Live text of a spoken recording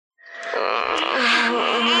Yeah,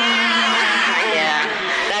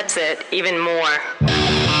 that's it. Even more.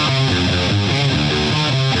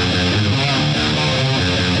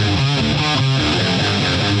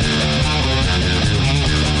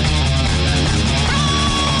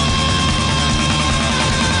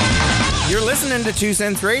 You're listening to 2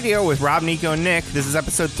 Cents Radio with Rob, Nico, and Nick. This is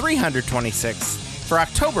episode 326 for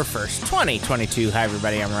October 1st, 2022. Hi,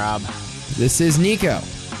 everybody. I'm Rob. This is Nico.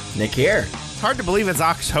 Nick here. It's hard to believe it's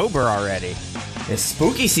October already. It's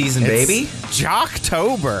spooky season, baby.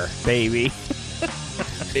 Jocktober, baby.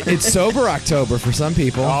 It's sober October for some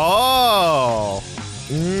people. Oh.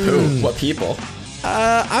 Who? What people?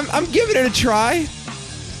 I'm giving it a try.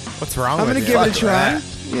 What's wrong I'm with gonna you? give it a Fuck try. that.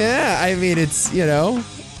 Yeah, I mean it's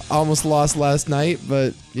almost lost last night,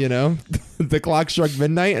 but the clock struck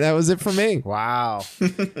midnight, and that was it for me. Wow.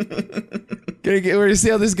 We're gonna see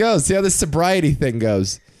how this goes. See how this sobriety thing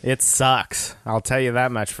goes. It sucks. I'll tell you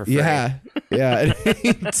that much for free. Yeah.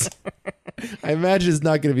 I imagine it's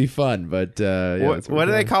not gonna be fun, but What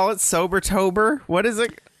do they call it? Sobertober? What is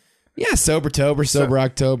it? Yeah, Sobertober, Sober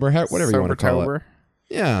October, whatever you want to call it. Sobertober?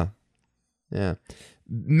 Yeah.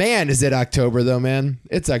 Man, is it October though, man?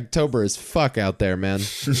 It's October as fuck out there, man.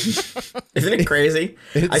 Isn't it crazy?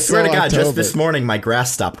 It's I swear so to God, October. just this morning my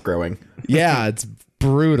grass stopped growing. Yeah, it's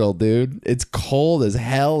brutal, dude. It's cold as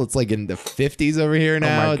hell. It's like in the 50s over here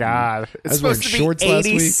now. Oh my God. I It's was wearing supposed to be shorts last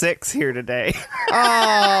week. 86 here today.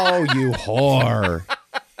 Oh, you whore.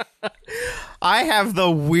 I have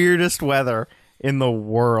the weirdest weather in the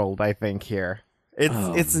world, I think, here.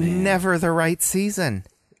 It's never the right season.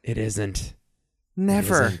 It isn't.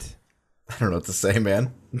 Never. It isn't. I don't know what to say,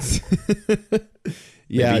 man.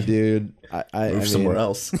 Yeah, Maybe dude. I Move mean, somewhere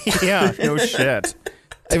else. Yeah, no shit.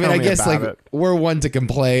 I mean, Tell I me guess about like it. we're one to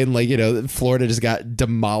complain, like Florida just got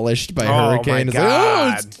demolished by Oh, hurricane. my It's like, oh,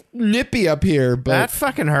 God. it's nippy up here, but That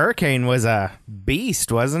fucking hurricane was a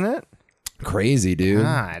beast, wasn't it? crazy, dude.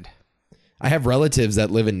 God. I have relatives that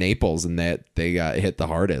live in Naples, and that they got hit the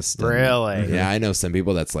hardest. And, Really? yeah, I know some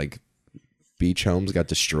people that's like beach homes got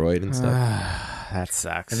destroyed and stuff. That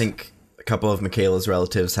sucks. I think a couple of Michaela's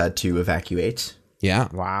relatives had to evacuate. Yeah,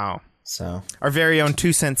 Wow. So Our very own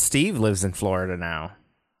 2 Cent Steve lives in Florida now.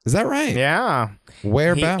 is that right? Yeah.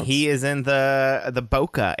 Whereabouts? He is in the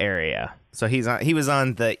Boca area. So he was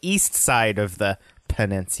on the east side of the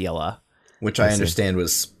peninsula. which I understand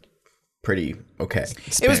was pretty okay.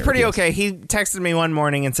 It was pretty yes. okay. He texted me one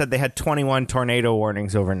morning and said they had 21 tornado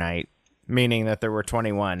warnings overnight, meaning that there were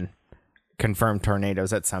 21 confirmed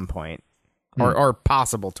tornadoes at some point, or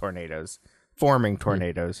possible tornadoes, forming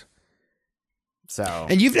tornadoes. So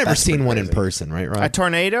And you've never That's seen pretty one in crazy. person, right? a Right?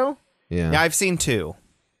 tornado? Yeah. Yeah, I've seen two.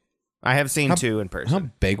 I have seen two in How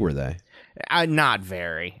person. big were they? Not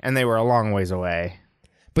very, and they were a long ways away.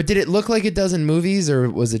 But did it look like it does in movies, or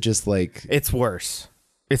was it just like? It's worse.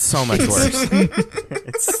 It's so much worse.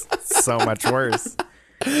 It's so much worse.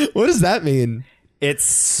 What does that mean? It's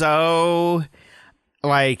so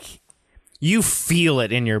like you feel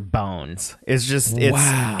it in your bones. It's just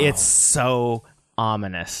Wow. it's so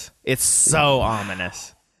ominous. It's so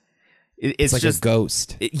ominous. It's It's like just a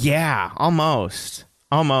ghost. yeah, almost.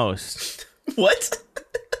 What?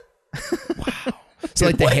 So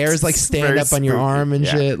like the What? hairs like stand Very up on your spooky. arm and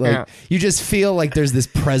Yeah. shit. Like Yeah. you just feel like there's this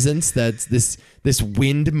presence that's this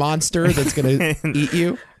wind monster that's gonna eat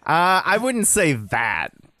you. I wouldn't say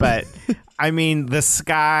that, but I mean the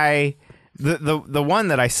sky. The one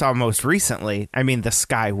that I saw most recently, I mean the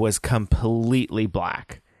sky was completely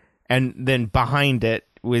black, and then behind it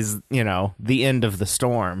was the end of the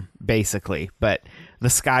storm basically, but the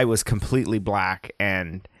sky was completely black,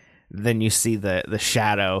 and then you see the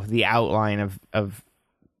shadow, the outline of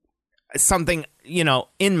something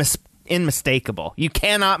unmistakable. You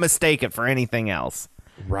cannot mistake it for anything else.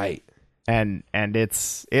 Right. And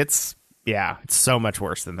it's so much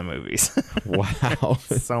worse than the movies. Wow.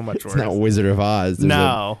 So much It's worse. not Wizard of Oz. There's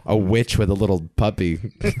No. a witch with a little puppy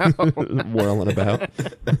whirling about.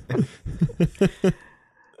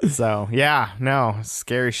 So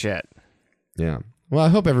scary shit. Yeah. Well, I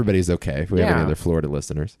hope everybody's okay. If we have any Yeah. other Florida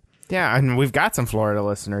listeners. Yeah, and we've got some Florida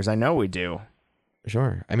listeners. I know we do.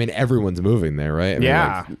 Sure. I mean, everyone's moving there, right? I mean,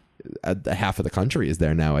 Yeah. like, half of the country is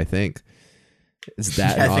there now, I think. Is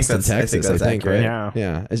that Yeah, I in think Austin, that's- I think Texas? that's accurate. right? Yeah.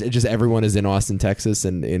 Yeah. It's just everyone is in Austin, Texas,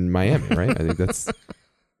 and in Miami, right? I think that's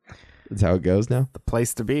how it goes now. The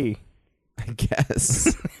place to be. I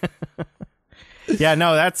guess. Yeah,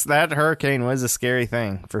 no, that hurricane was a scary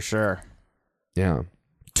thing for sure. Yeah.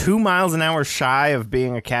 2 miles an hour shy of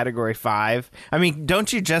being a Category 5. I mean,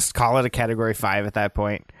 don't you just call it a Category 5 at that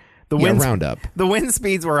point? The Round up. The wind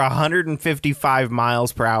speeds were 155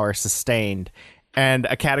 miles per hour sustained, and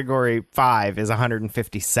a Category 5 is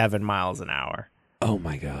 157 miles an hour. Oh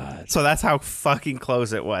my God. So that's how fucking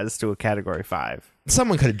close it was to a Category 5.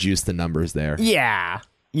 Someone could have juiced the numbers there. Yeah.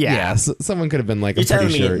 Someone could have been like, You're I'm telling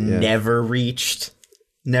pretty me sure. it Yeah. never reached,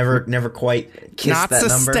 never quite kissed Not that number,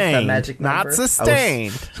 that sustained. magic number? Not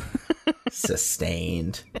sustained.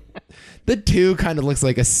 Sustained. The 2 kind of looks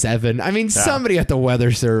like a 7. I mean, somebody at the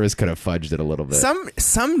Weather Service could have fudged it a little bit.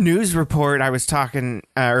 Some news report I was talking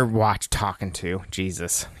to.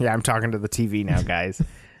 Jesus. Yeah, I'm talking to the TV now, guys.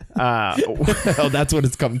 Oh, that's what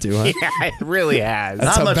it's come to, huh? Yeah, it really has.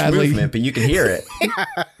 That's Not how much badly- movement, but you can hear it.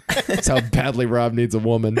 That's how badly Rob needs a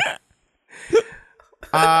woman.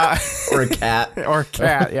 Or a cat. Or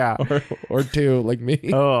cat, yeah. Or 2, like me.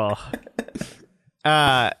 Oh.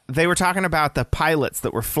 They were talking about the pilots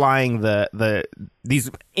that were flying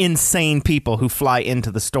these insane people who fly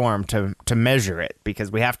into the storm to measure it,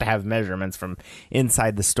 because we have to have measurements from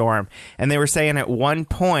inside the storm. And they were saying at one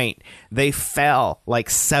point they fell like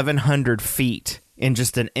 700 feet in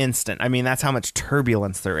just an instant. I mean, that's how much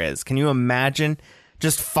turbulence there is. Can you imagine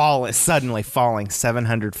just suddenly falling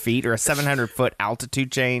 700 feet or a 700-foot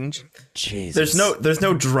altitude change? Jesus. There's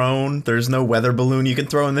no drone. There's no weather balloon you can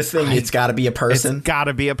throw in this thing. It's got to be a person. It's got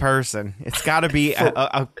to be a person. It's got to be a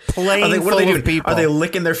plane What full are they of doing? people. Are they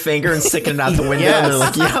licking their finger and sticking it out the window? Yes. And they're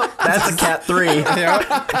like, "Yep, that's a Cat 3."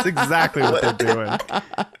 Yeah, that's exactly what they're doing.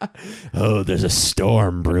 Oh, there's a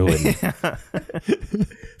storm brewing.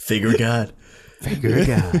 Figure God. Figure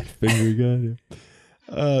God.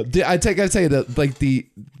 I gotta tell you that like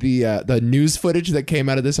the news footage that came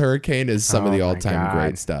out of this hurricane is some of Oh the my all-time God.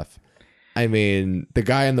 great stuff. I mean, the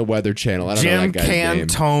guy on the Weather Channel, I don't know Jim that guy's name.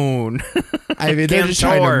 Cantone. I mean, they're just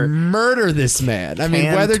trying to Cantor. murder this man. I mean,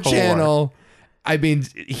 Weather Cantor. Channel. I mean,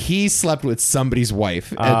 he slept with somebody's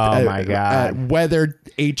wife. Oh, my God. At Weather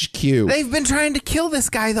HQ. They've been trying to kill this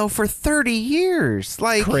guy, though, for 30 years.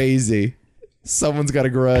 Like, Crazy. Someone's got a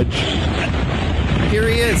grudge. here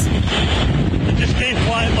he is, Just came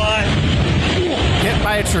flying by. hit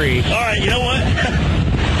by a tree. All right, you know what?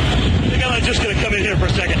 I think I'm just going to come in here for a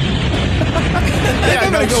second. Yeah,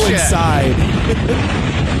 I'm gonna no go shit. inside.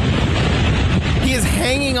 He is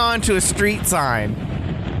hanging on to a street sign.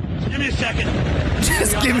 Give me a second.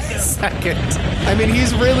 Just give me a second. I mean,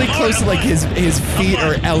 he's really close to like his feet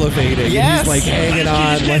are elevating. And Yes. he's like hanging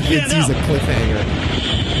on like he's a cliffhanger.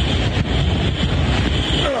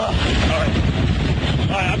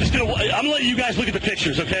 All right, I'm letting you guys look at the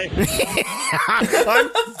pictures, okay? I'm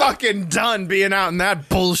fucking done being out in that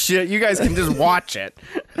bullshit. You guys can just watch it.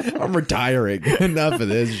 I'm retiring. Enough of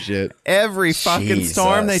this shit. Every fucking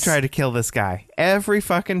storm they Jesus. try to kill this guy. Every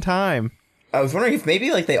fucking time. I was wondering if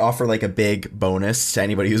maybe like they offer like a big bonus to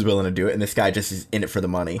anybody who's willing to do it, and this guy just is in it for the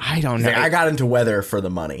money. I don't He's know. like, I got into weather for the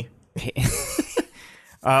money.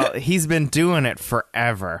 He's been doing it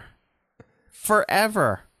forever.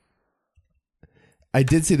 Forever. I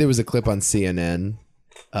did see there was a clip on CNN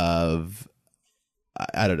of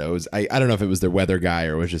I don't know. It was, I don't know if it was their weather guy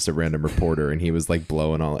or it was just a random reporter, and he was like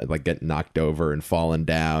blowing all like getting knocked over and falling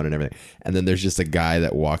down and everything. And then there's just a guy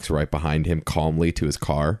that walks right behind him calmly to his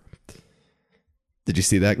car. Did you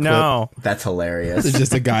see that clip? No. That's hilarious. There's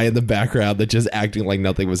just a guy in the background that just acting like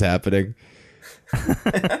nothing was happening.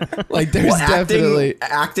 Like there's Well, definitely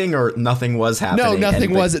acting or nothing was happening. no, nothing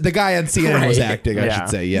and, was. The guy on CNN was Right. acting. I Yeah. should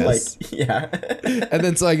say yes. Like, yeah. And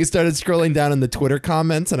then so I started scrolling down in the Twitter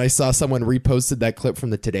comments, and I saw someone reposted that clip from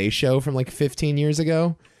the Today Show from like 15 years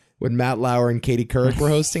ago when Matt Lauer and Katie Couric were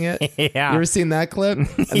hosting it. Yeah. You ever seen that clip?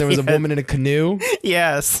 And there was a woman in a canoe.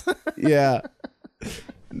 Yes. Yeah.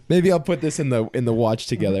 Maybe I'll put this in the watch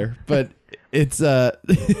together. But it's there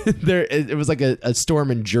it was like a storm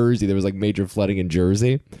in Jersey. There was like major flooding in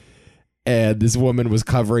Jersey. And this woman was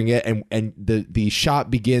covering it, and the shot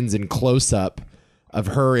begins in close up of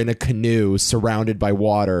her in a canoe surrounded by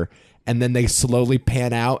water, and then they slowly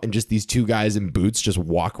pan out and just these two guys in boots just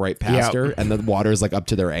walk right past Yep. her, and the water is like up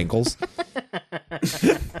to their ankles.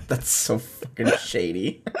 That's so fucking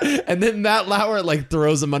shady. And then Matt Lauer like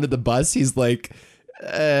throws him under the bus. He's like,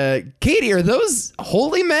 Katie, are those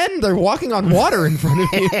holy men? They're walking on water in front of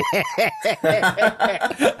you.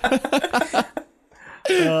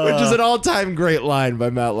 Which is an all-time great line by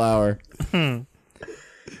Matt Lauer. I'm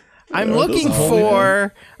looking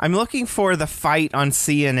for the fight on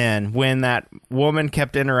CNN when that woman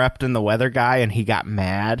kept interrupting the weather guy and he got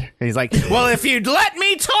mad. And he's like, "Well, if you'd let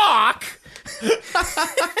me talk."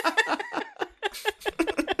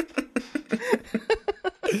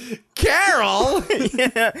 Carol!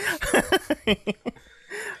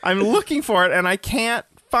 I'm looking for it and I can't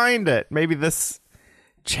find it. Maybe this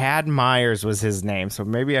Chad Myers was his name, so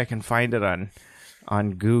maybe I can find it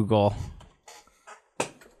on Google.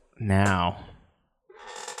 now.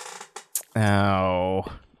 Oh.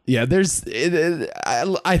 Yeah,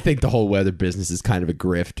 I think the whole weather business is kind of a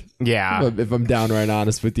grift. Yeah. If I'm downright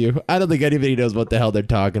honest with you, I don't think anybody knows what the hell they're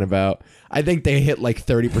talking about. I think they hit like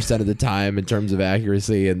 30% of the time in terms of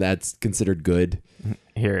accuracy, and that's considered good.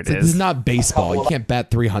 Here it This is. is not baseball. You can't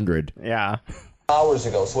bat 300. Yeah. Hours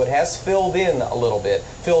ago, so it has filled in a little bit,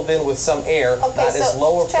 filled in with some air, Okay, not so as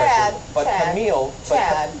lower Chad, pressure. But Chad, Camille,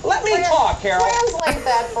 Chad, let me talk, Carol. Translate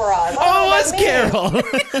that for us. I don't know Oh, what it's that means.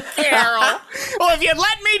 Carol. Carol. Well, if you'd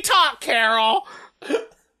let me talk, Carol. Translate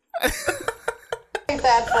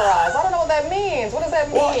that for us. I don't know what that means. What does that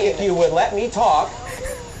mean? Well, if you would let me talk,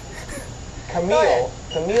 Camille.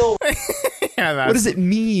 Yeah, that's, What does it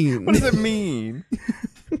mean? What does it mean?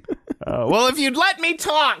 Well, if you'd let me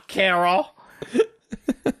talk, Carol.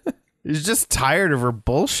 He's just tired of her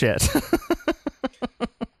bullshit.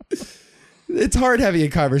 It's hard having a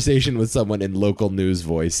conversation with someone in local news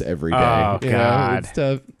voice every day. Oh, You know, God. it's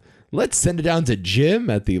tough. Let's send it down to Jim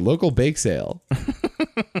at the local bake sale.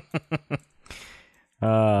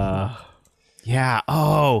 Yeah.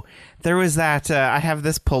 Oh, there was that. I have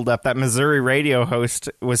this pulled up. That Missouri radio host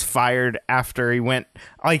was fired after he went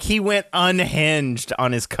unhinged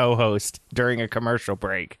on his co-host during a commercial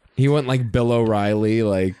break. He went like Bill O'Reilly,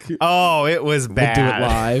 like Oh, it was bad. do it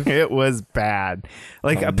live. It was bad.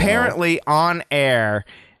 Like, Oh, apparently on air,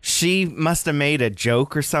 she must have made a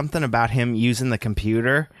joke or something about him using the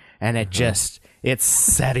computer, and it it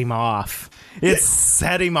set him off. It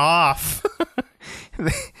set him off.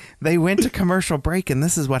 They went to commercial break, and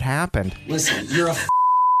this is what happened. Listen, you're a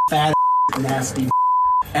fat nasty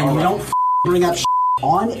and you don't bring up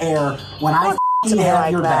on air when I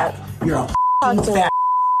have your back. You're a fat.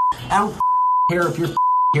 I don't care if you're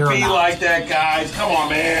here or Be not. like that, guys. Come on,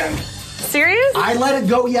 man. Serious? I let it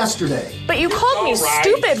go yesterday. But you called me All right.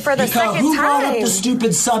 stupid for the Because second who brought up time. the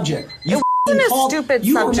stupid subject? You wasn't a called- stupid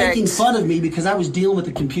You subject. were making fun of me because I was dealing with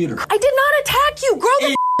the computer. I did not attack you. Grow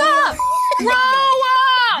the up. Grow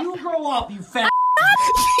up. You grow up, you fat.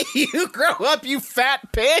 You grow up, you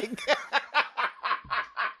fat pig.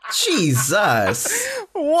 Jesus.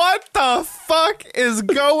 What the fuck is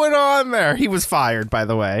going on there? He was fired, by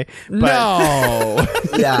the way. But no.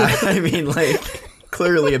 Yeah, I mean, like,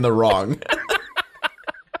 clearly in the wrong.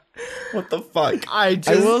 What the fuck? I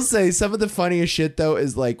will say some of the funniest shit though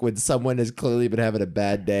is like when someone has clearly been having a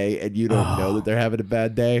bad day and you don't know that they're having a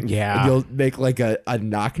bad day. Yeah. And you'll make like a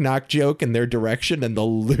knock joke in their direction and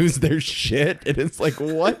they'll lose their shit. And it's like,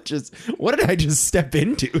 what did I just step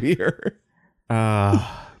into here?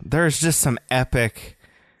 there's just some epic,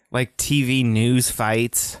 like, TV news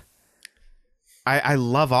fights. I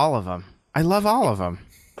love all of them. I love all of them.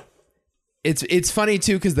 It's funny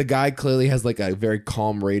too because the guy clearly has like a very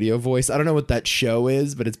calm radio voice. I don't know what that show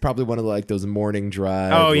is, but it's probably one of like those morning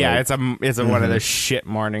drive. Oh yeah, like, it's a one of those shit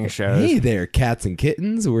morning shows. hey there, cats and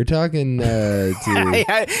kittens. We're talking to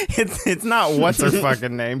Yeah, it's not what's her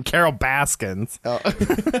fucking name, Carol Baskins.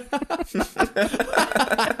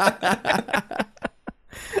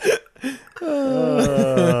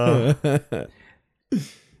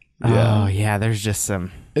 Oh yeah, there's just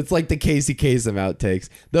some. It's like the Casey Kasem outtakes.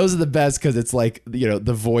 Those are the best because it's like, you know,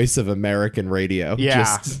 the voice of American radio. Yeah.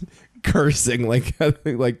 Just cursing like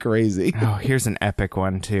crazy. Oh, here's an epic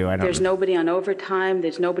one too. I don't. There's nobody on overtime.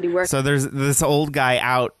 There's nobody working. So there's this old guy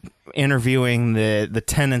out interviewing the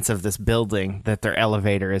tenants of this building that their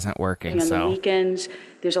elevator isn't working. on the So weekends.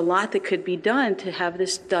 There's a lot that could be done to have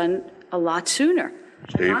this done a lot sooner.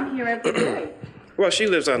 And I'm here every day. Well, she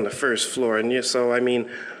lives on the first floor, and so I mean,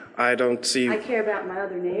 I don't see. I care about my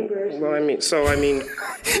other neighbors. Well, I mean,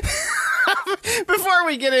 before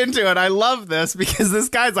we get into it, I love this because this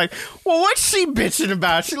guy's like, "Well, what's she bitching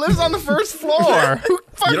about? She lives on the first floor. Who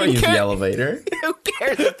fucking You don't use cares? the elevator. Who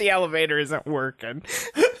cares if the elevator isn't working?"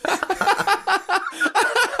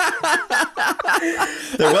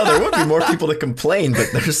 There would be more people to complain, but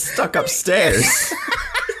they're stuck upstairs.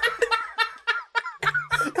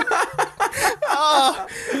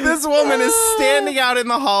 This woman is standing out in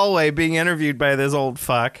the hallway being interviewed by this old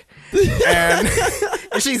fuck. And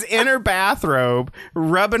she's in her bathrobe,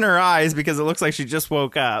 rubbing her eyes because it looks like she just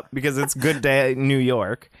woke up because it's good day in New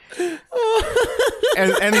York.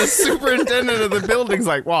 And the superintendent of the building's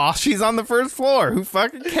like, well, she's on the first floor. Who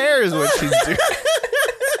fucking cares what she's doing?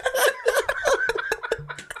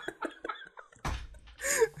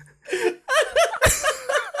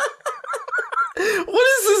 What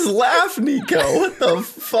is this laugh, Nico? What the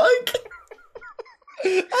fuck?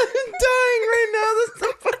 I'm dying right now. That's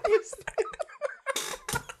the funniest thing.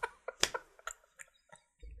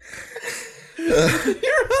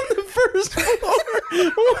 You're on the first floor.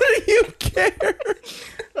 What do you care?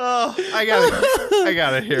 I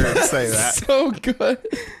gotta hear him say that. So good.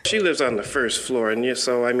 She lives on the first floor, and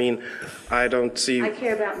so I mean, I don't see. I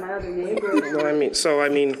care about my other neighbors. Well, I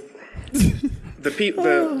mean, the people.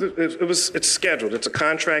 It's scheduled. It's a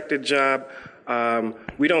contracted job.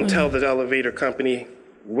 We don't tell the elevator company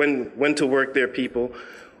when to work their people.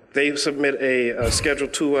 They submit a schedule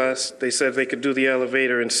to us. They said they could do the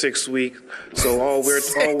elevator in 6 weeks. So all we're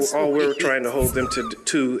trying to hold them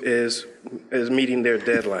to is meeting their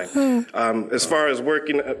deadline. As far as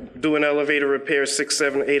doing elevator repairs 6,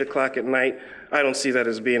 7, 8 o'clock at night, I don't see that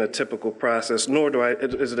as being a typical process, nor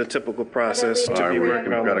is it a typical process to be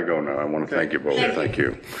working on. I've got to go now. I want to thank you both. Thank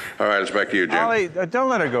you. All right, it's back to you, Jim. Ollie, don't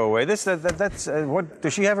let her go away. That's what.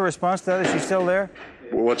 Does she have a response to that? Is she still there?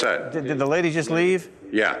 What's that? Did the lady just leave?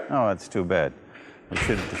 Yeah. Oh, that's too bad. We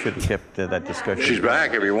should have kept that discussion. She's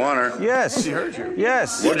back if you want her. Yes. She heard you.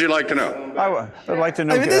 Yes. What'd you like to know? I'd like to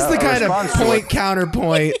know. I mean, this is the kind of point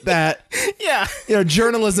counterpoint that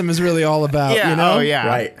journalism is really all about. Yeah. You know? Oh yeah.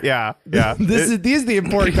 Right. Yeah. These are the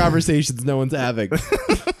important conversations no one's having.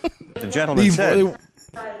 The gentleman said.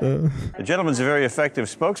 The gentleman's a very effective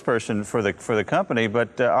spokesperson for the company,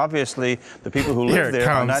 but obviously the people who live there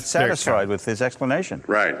are not satisfied with his explanation.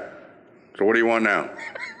 Right. So what do you want now?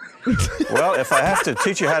 Well, if I have to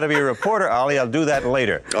teach you how to be a reporter, Ollie, I'll do that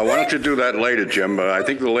later. Why don't you do that later, Jim? I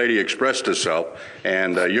think the lady expressed herself,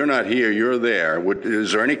 and you're not here, you're there.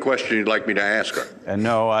 Is there any question you'd like me to ask her? And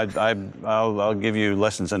no, I'll give you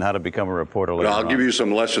lessons on how to become a reporter later. I'll give you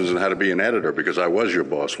some lessons on how to be an editor, because I was your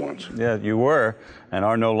boss once. Yeah, you were, and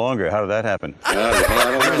are no longer. How did that happen?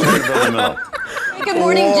 I don't know. Good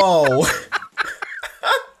morning. Whoa.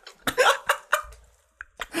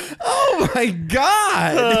 Oh my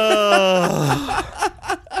God!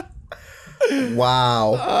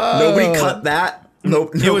 Wow. Nobody cut that.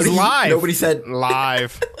 Nope. It was live. Nobody said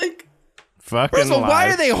live. like, fucking First of all, live. why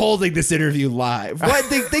are they holding this interview live? What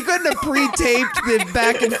they couldn't have pre-taped the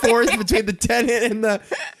back and forth between the tenant and the.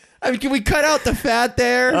 I mean, can we cut out the fat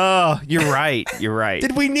there? Oh, you're right. You're right.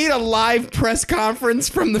 Did we need a live press conference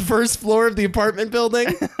from the first floor of the apartment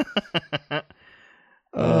building?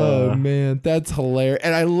 Oh man, that's hilarious.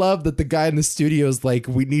 And I love that the guy in the studio is like,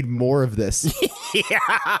 we need more of this.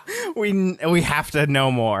 Yeah, we have to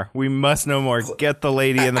know more. We must know more. Get the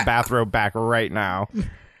lady in the bathrobe back right now.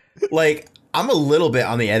 Like, I'm a little bit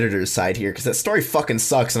on the editor's side here because that story fucking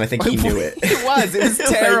sucks, and I think he knew it. It was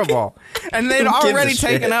terrible. And they'd who gives a already shit?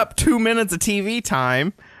 taken up 2 minutes of TV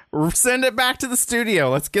time. Send it back to the studio.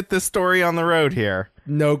 Let's get this story on the road here.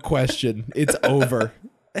 No question. It's over.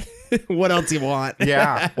 What else you want?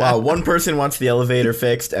 Yeah. Wow, one person wants the elevator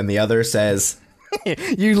fixed, and the other says,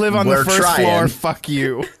 You live on the We're first trying. floor. Fuck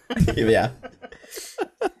you. yeah.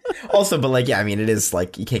 Also, but like, yeah, I mean, it is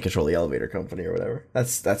like you can't control the elevator company or whatever.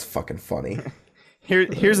 That's fucking funny.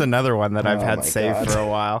 Here's another one that I've Oh had my saved God. for a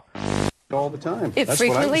while. All the time. It That's what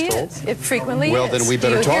I frequently was told. is. It frequently Well, is. then we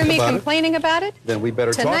better Do you talk hear me about it. complaining about it? Then we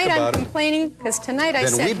better Tonight talk about I'm it. complaining because tonight I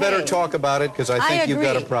Then said, we better hey, talk about it because I I think you've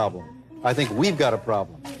got a agree. problem. I think we've got a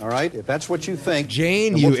problem. All right? If that's what you think,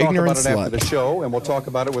 Jane, then you we'll talk ignorant about it after slut. the show, and we'll talk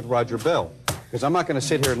about it with Roger Bell. Because I'm not going to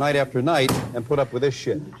sit here night after night and put up with this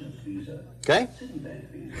shit. Okay?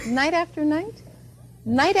 night after night?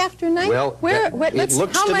 Night after night? Well, Where, it let's,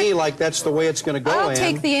 looks how to much, me like that's the way it's going to go, I'll Ann.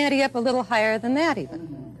 take the ante up a little higher than that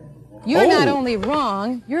even. You're not only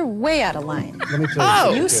wrong, you're way out of line. Let me tell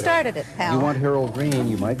you. You kiddo. started it, pal. You want Harold Green,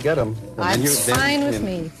 you might get him. That's fine with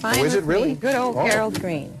me. Fine oh, is with it really? me. Good old Oh. Harold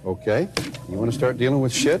Green. Okay. You want to start dealing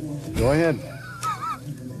with shit? Go ahead.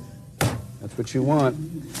 That's what you want.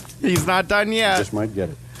 He's not done You yet. just might get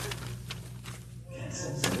it.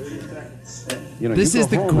 You know, This you is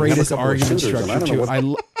go the home and have a greatest couple of argument shooters, and I structure, don't know too.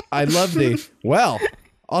 what- I love the, well,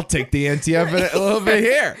 I'll take the ante up a little bit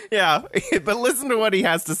here. Yeah, but listen to what he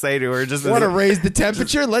has to say to her. Just Want to raise the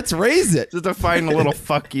temperature? Let's raise it. just to find a little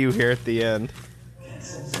fuck you here at the end.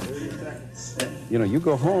 You know, you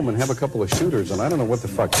go home and have a couple of shooters, and I don't know what the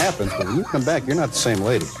fuck happens, but when you come back, you're not the same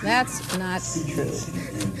lady. That's not true.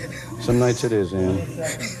 Some nights it is, Ann.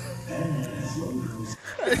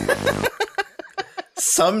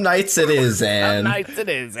 Some nights it is, and Nice it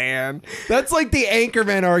is, Ann. That's like the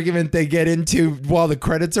Anchorman argument they get into while the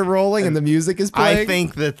credits are rolling and the music is playing. I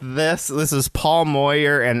think that this is Paul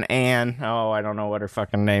Moyer and Anne. Oh, I don't know what her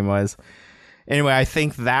fucking name was. Anyway, I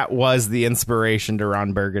think that was the inspiration to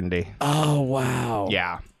Ron Burgundy. Oh, wow.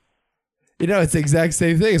 Yeah. You know, it's the exact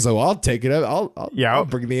same thing. So I'll take it up. I'll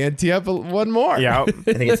bring the ante up one more. Yep. I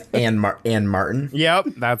think it's Ann Martin. Yep.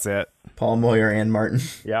 That's it. Paul Moyer, Ann Martin.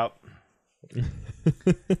 Yep.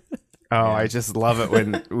 Oh, I just love it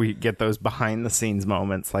when we get those behind the scenes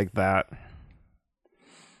moments like that.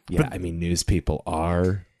 Yeah, I mean, news people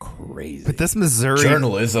are crazy. But this Missouri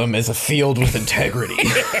journalism is a field with integrity.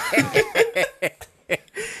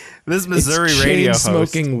 This Missouri radio host,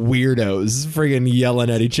 smoking weirdos friggin' yelling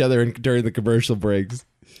at each other during the commercial breaks.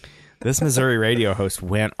 This Missouri radio host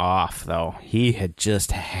went off, though. He had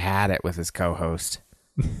just had it with his co-host.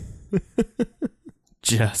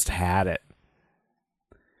 Just had it.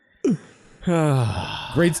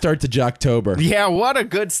 Great start to Jocktober. Yeah, what a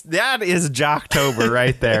good... That is Jocktober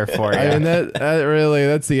right there for you. I mean,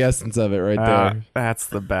 that's the essence of it right there. That's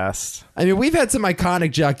the best. I mean, we've had some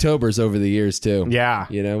iconic Jocktobers over the years, too. Yeah.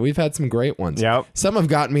 You know, we've had some great ones. Yep. Some have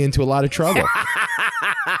gotten me into a lot of trouble.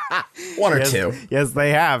 One or two. Yes, they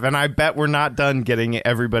have. And I bet we're not done getting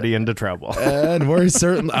everybody into trouble. And we're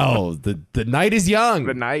certain... Oh, the night is young.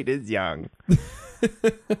 The night is young.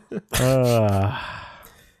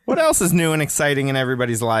 What else is new and exciting in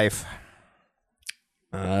everybody's life?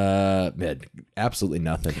 Man, absolutely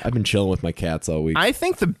nothing. I've been chilling with my cats all week. I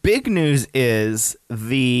think the big news is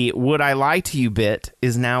the "Would I Lie to You" bit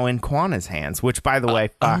is now in Quanna's hands, which, by the way,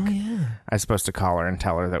 fuck. Oh, yeah. I was supposed to call her and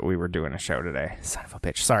tell her that we were doing a show today. Son of a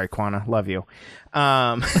bitch. Sorry, Quanna. Love you.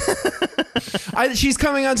 She's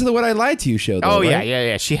coming on to the "Would I Lie to You" show, though, right?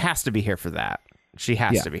 Yeah. She has to be here for that. She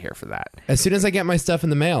has to be here for that. As soon as I get my stuff in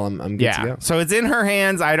the mail, I'm good to go. So it's in her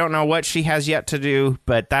hands. I don't know what she has yet to do,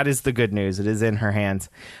 but that is the good news. It is in her hands.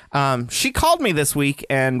 She called me this week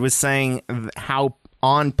and was saying how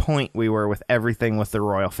on point we were with everything with the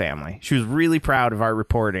royal family. She was really proud of our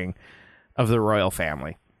reporting of the royal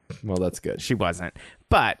family. Well, that's good. She wasn't,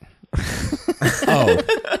 but...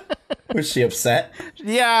 Was she upset?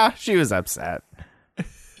 Yeah, she was upset.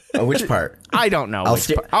 Which part? I don't know.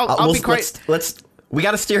 I'll be quite. We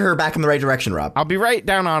got to steer her back in the right direction, Rob. I'll be right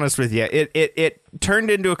down honest with you. It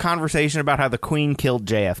turned into a conversation about how the Queen killed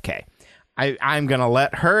JFK. I'm gonna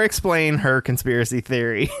let her explain her conspiracy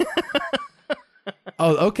theory.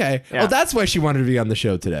 Oh, okay. Yeah. Oh, that's why she wanted to be on the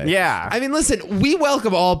show today. Yeah. I mean, listen, we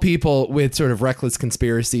welcome all people with sort of reckless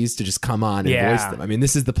conspiracies to just come on and voice them. I mean,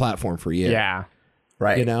 this is the platform for you. Yeah.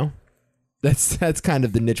 Right. You know, that's kind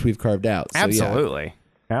of the niche we've carved out. So, Absolutely. Yeah.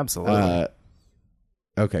 Absolutely.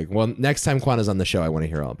 Okay. Well, next time Quanna's on the show, I want to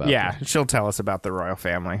hear all about it. Yeah, she'll tell us about the royal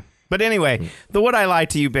family. But anyway, the "Would I Lie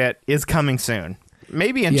to You" bit is coming soon.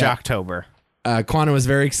 Maybe in Jocktober. Quanna was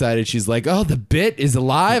very excited. She's like, "Oh, the bit is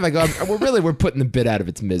alive." I go, we're putting the bit out of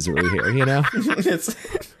its misery here, you know?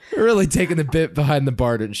 We're really taking the bit behind the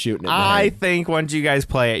bar and shooting it. I think once you guys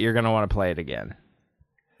play it, you're going to want to play it again.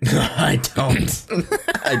 I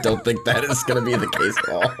don't think that is going to be the case at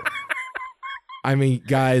all. I mean,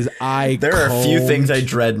 guys, there are a few things I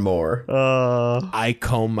dread more. I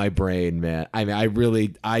comb my brain, man. I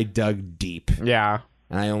mean, I dug deep. Yeah.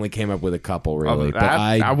 And I only came up with a couple, really. We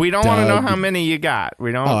don't want to know how many you got.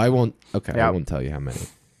 We don't. Oh, I won't. Okay, I won't tell you how many.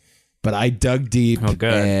 But I dug deep,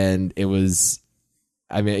 and it was.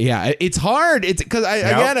 I mean, yeah, it's hard. It's because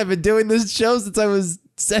again, I've been doing this show since I was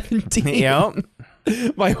 17. Yep.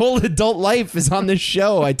 My whole adult life is on this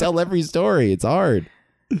show. I tell every story. It's hard.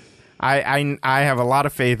 I have a lot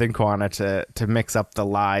of faith in Quanna to mix up the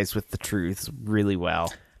lies with the truths really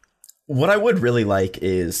well. What I would really like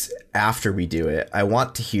is after we do it, I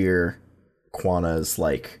want to hear Quanna's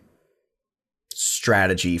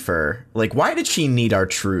strategy for why did she need our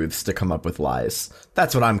truths to come up with lies?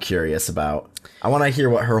 That's what I'm curious about. I want to hear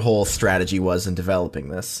what her whole strategy was in developing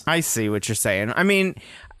this. I see what you're saying. I mean,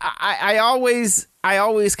 I always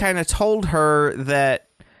kind of told her that,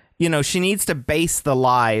 you know, she needs to base the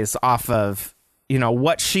lies off of, you know,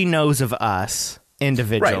 what she knows of us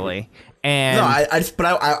individually. Right. And no, I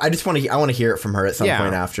just want to hear it from her at some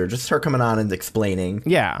point after, just her coming on and explaining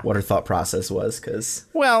what her thought process was, because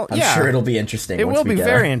I'm sure it'll be interesting. It will be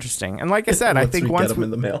very interesting. And like I said, I think once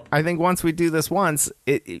we do this once,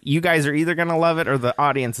 you guys are either going to love it or the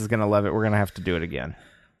audience is going to love it. We're going to have to do it again.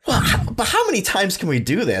 Well, but how many times can we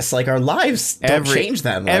do this? Our lives don't change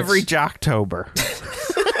that much. Every Jocktober.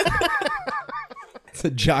 It's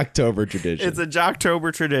a Jocktober tradition. It's a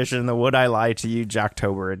Jocktober tradition, the "Would I Lie to You"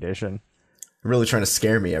 Jocktober edition. Really trying to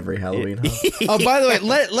scare me every Halloween. Huh? Oh, by the way,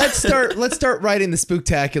 let's start writing the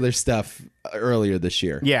spooktacular stuff earlier this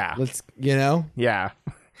year. Yeah. Let's, you know? Yeah.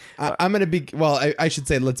 I'm going to be, well, I should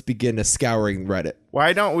say let's begin a scouring Reddit.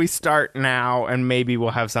 Why don't we start now and maybe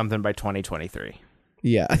we'll have something by 2023?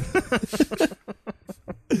 Yeah. I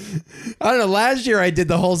don't know. Last year I did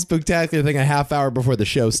the whole spooktacular thing a half hour before the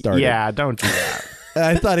show started. Yeah, don't do that.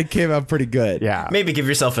 I thought it came out pretty good. Yeah. Maybe give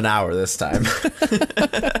yourself an hour this time.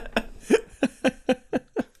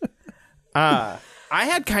 I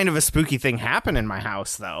had kind of a spooky thing happen in my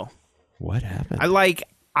house, though. What happened?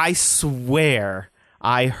 I swear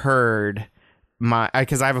I heard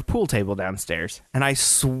because I have a pool table downstairs, and I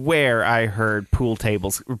swear I heard pool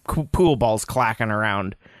balls clacking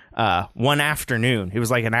around one afternoon. It was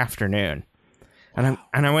like an afternoon. And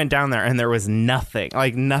I went down there, and there was nothing.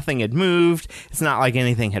 Like, nothing had moved. It's not like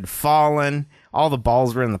anything had fallen. All the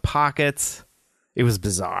balls were in the pockets. It was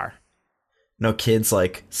bizarre. No kids,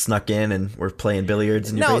 like, snuck in and were playing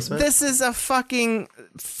billiards in your basement? No, this is a fucking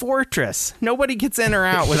fortress. Nobody gets in or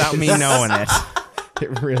out without me knowing it.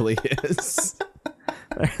 It really is.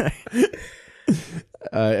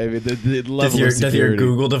 I mean, the level of security. Does your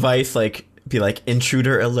Google device, like, be like,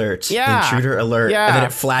 intruder alert, intruder alert, and then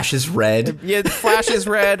it flashes red? It flashes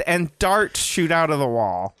red, and darts shoot out of the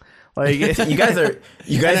wall. Like, you guys and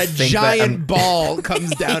a giant ball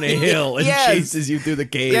comes down a hill and chases you through the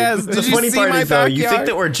cave. Yes, the funny part is, though, you think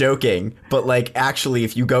that we're joking, but, like, actually,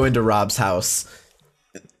 if you go into Rob's house,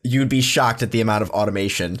 you'd be shocked at the amount of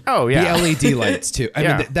automation. Oh, yeah. The LED lights, too. I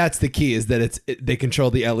mean, that's the key, is that they control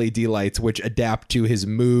the LED lights, which adapt to his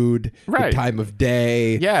mood, the time of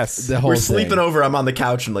day. Yes. The whole We're thing. sleeping over. I'm on the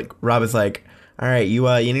couch, and, like, Rob is like, all right, you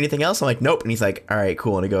need anything else? I'm like, nope. And he's like, all right,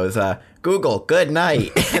 cool. And he goes, Google, good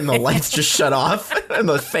night. And the lights just shut off, and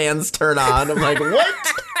the fans turn on. I'm like, what?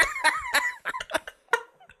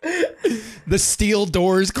 The steel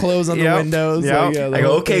doors close on the windows. Yep. I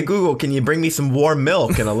go, okay, Google, can you bring me some warm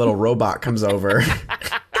milk? And a little robot comes over.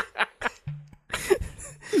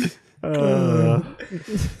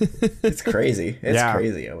 It's crazy. It's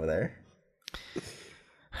crazy over there.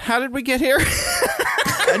 How did we get here?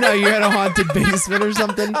 I know you had a haunted basement or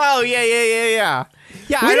something. Oh, yeah.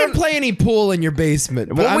 Yeah, we didn't play any pool in your basement.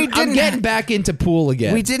 But Well, I'm getting back into pool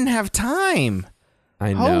again. We didn't have time.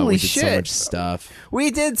 I know. Holy we did shit. so much stuff. We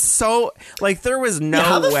did there was no way.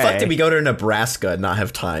 How the fuck did we go to Nebraska and not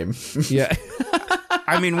have time? Yeah.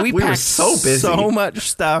 I mean, we were packed so busy. so much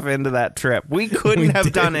stuff into that trip. We couldn't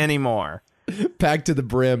have done any more. Packed to the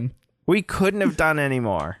brim. We couldn't have done any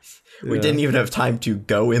more. We didn't even have time to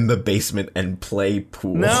go in the basement and play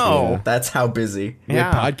pool. No. Yeah. That's how busy. We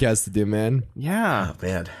had podcasts to do, man. Yeah. Oh,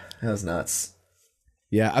 man. That was nuts.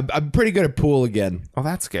 Yeah, I'm pretty good at pool again. Oh,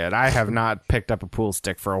 that's good. I have not picked up a pool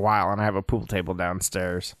stick for a while, and I have a pool table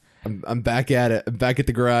downstairs. I'm back at it. I'm back at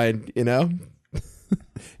the grind, you know?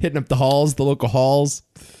 Hitting up the local halls.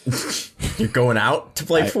 You're going out to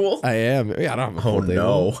play pool? I am. Yeah, I don't have a pool table.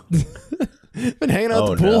 No. Been hanging out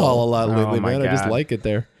at the pool hall a lot lately, man. God. I just like it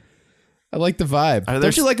there. I like the vibe.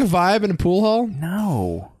 Don't you like a vibe in a pool hall?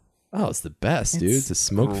 No. Oh, it's the best, dude. It's a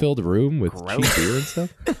smoke-filled room with cheap beer and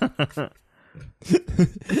stuff.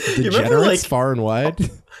 Degenerates far and wide. You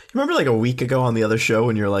remember like a week ago on the other show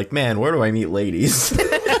when you're like, man, where do I meet ladies?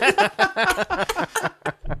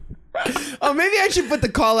 Oh, maybe I should put the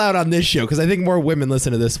call out on this show because I think more women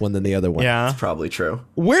listen to this one than the other one. Yeah. That's probably true.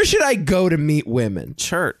 Where should I go to meet women?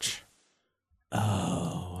 Church.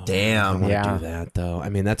 Oh. Damn. I want to do that, though. I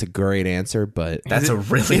mean, that's a great answer, but... That's a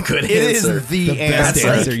really good answer. It is the best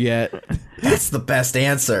answer yet. That's the best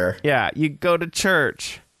answer. Yeah, you go to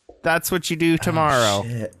church. That's what you do tomorrow. Oh,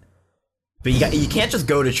 shit. But you can't just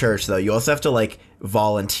go to church, though. You also have to, like,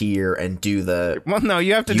 volunteer and do the... Well, no,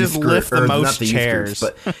 you have to just lift the most chairs.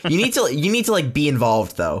 But you need to, like, be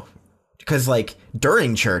involved, though. Because, like,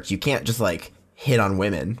 during church, you can't just, like, hit on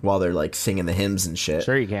women while they're, like, singing the hymns and shit.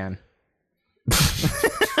 Sure you can.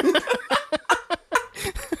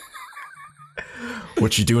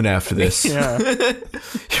 What you doing after this? Yeah.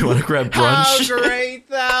 You want to grab brunch? How great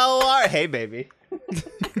thou art. Hey, baby.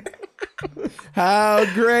 How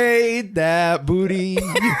great that booty.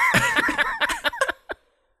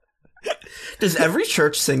 Does every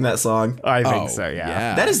church sing that song? I think so,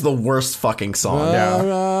 yeah. That is the worst fucking song. Yeah.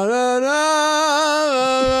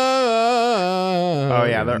 Oh,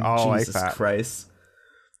 yeah, they're all Jesus like that. Christ.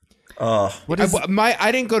 Oh,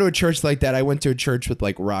 I didn't go to a church like that. I went to a church with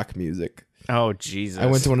like rock music. Oh, Jesus. I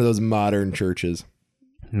went to one of those modern churches.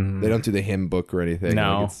 They don't do the hymn book or anything.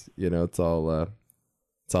 No. Like it's all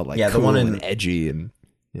like yeah, cool the one and edgy and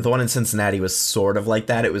the one in Cincinnati was sort of like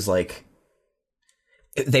that. It was like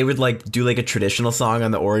they would like do like a traditional song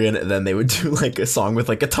on the organ, and then they would do like a song with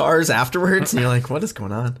like guitars afterwards, and you're like, what is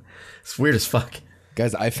going on? It's weird as fuck.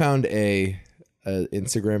 Guys, I found a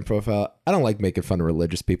Instagram profile. I don't like making fun of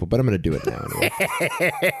religious people, but I'm gonna do it now anyway.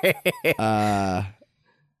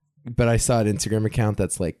 But I saw an Instagram account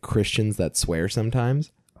that's like Christians that swear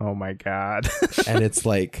sometimes. Oh my God. And it's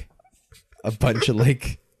like a bunch of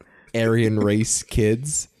like Aryan race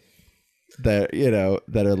kids that, you know,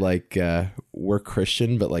 that are like, we're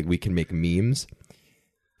Christian, but like we can make memes.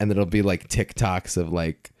 And it'll be like TikToks of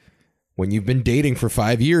like when you've been dating for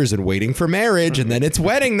 5 years and waiting for marriage, and then it's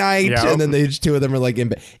wedding night, Yep. and then the two of them are like in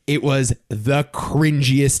bed. It was the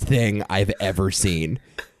cringiest thing I've ever seen.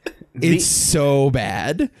 It's so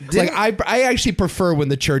bad. Like I actually prefer when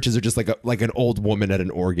the churches are just like an old woman at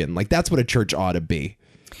an organ. Like that's what a church ought to be.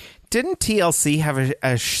 Didn't TLC have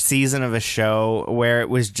a season of a show where it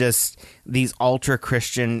was just these ultra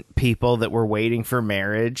Christian people that were waiting for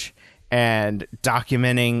marriage and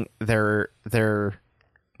documenting their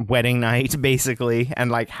wedding night, basically, and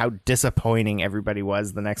like how disappointing everybody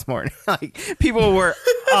was the next morning? Like people were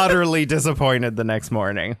utterly disappointed the next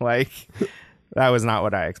morning. Like that was not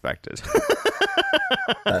what I expected.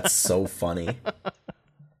 That's so funny.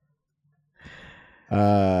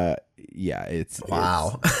 Yeah, it's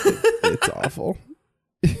wow. It's awful.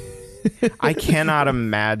 I cannot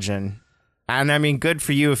imagine. And I mean, good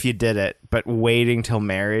for you if you did it, but waiting till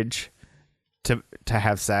marriage to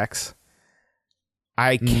have sex,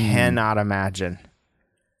 I cannot imagine.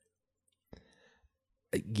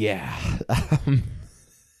 Yeah.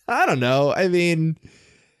 I don't know. I mean,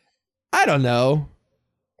 I don't know.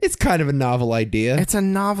 It's kind of a novel idea. It's a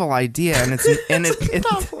novel idea, and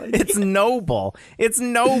it's noble. It's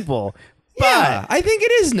noble. But yeah, I think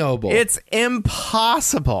it is noble. It's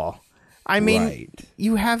impossible. I mean,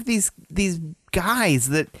 you have these guys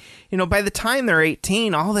that, you know, by the time they're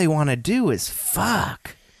 18, all they want to do is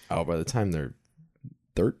fuck. Oh, by the time they're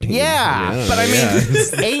 13. Yeah, but I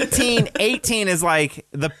mean, 18 is like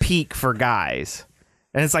the peak for guys.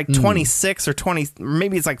 And it's like 26 or 20,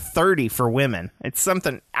 maybe it's like 30 for women. It's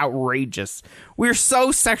something outrageous. We're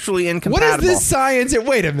so sexually incompatible. What is this science?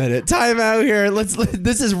 Wait a minute. Time out here.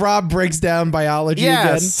 This is Rob breaks down biology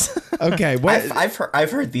again. Okay. What?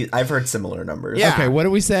 I've heard similar numbers. Yeah. Okay. What are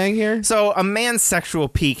we saying here? So a man's sexual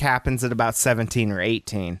peak happens at about 17 or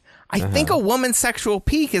 18. I think a woman's sexual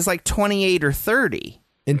peak is like 28 or 30.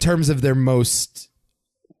 In terms of their most,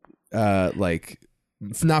 like,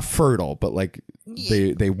 not fertile, but like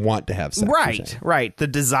they want to have sex. Right. The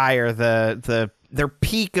desire, their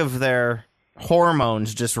peak of their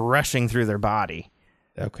hormones just rushing through their body.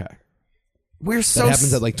 Okay. We're so that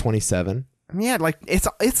happens at like 27. Yeah, like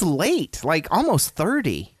it's late, like almost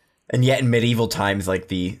 30. And yet in medieval times, like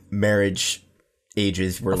the marriage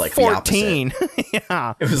ages were like 14. The opposite.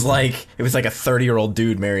 Yeah. It was like a 30-year-old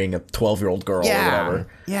dude marrying a 12-year-old girl or whatever.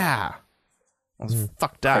 Yeah. It was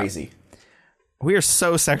fucked up. Crazy. We are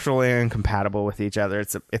so sexually incompatible with each other.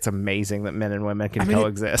 It's amazing that men and women can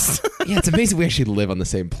coexist. Yeah, it's amazing we actually live on the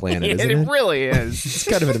same planet, isn't it? It really is. It's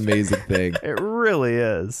kind of an amazing thing. It really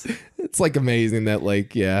is. It's like amazing that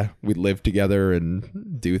like, yeah, we live together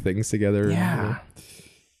and do things together. Yeah.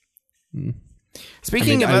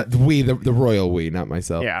 Speaking of the royal we, not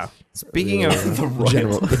myself. Yeah. Speaking of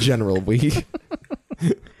the general we.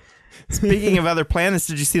 Speaking of other planets,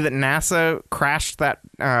 did you see that NASA crashed that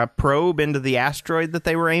probe into the asteroid that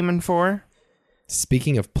they were aiming for?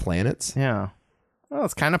 Speaking of planets? Yeah. Well,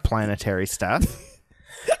 it's kind of planetary stuff.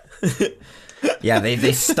 Yeah,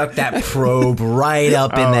 they stuck that probe right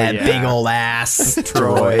up in that big old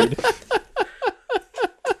asteroid.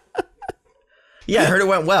 Yeah, I heard it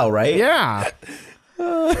went well, right? Yeah.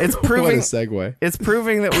 It's proving what a segue. It's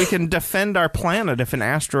proving that we can defend our planet if an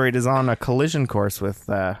asteroid is on a collision course with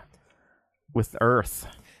Earth.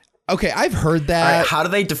 Okay, I've heard that. Right, how do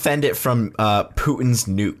they defend it from Putin's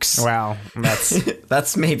nukes? Wow,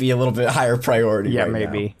 that's maybe a little bit higher priority. Yeah, right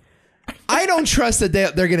maybe. Now. I don't trust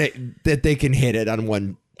that they can hit it on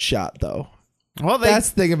one shot though. Well,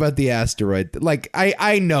 that's the thing about the asteroid. Like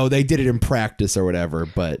I know they did it in practice or whatever,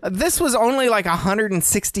 but this was only like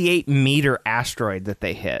 168 meter asteroid that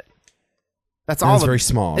they hit. That's all. It's very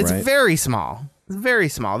small. It's right? very small. It's very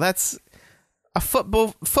small. That's a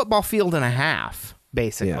football field and a half,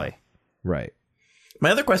 basically. Yeah. Right.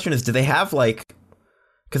 My other question is, do they have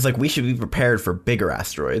because we should be prepared for bigger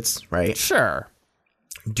asteroids, right? Sure.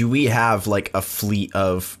 Do we have like a fleet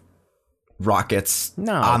of rockets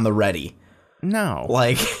on the ready? No.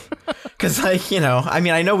 Because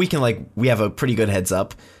I know we can we have a pretty good heads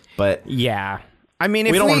up, but yeah. I mean,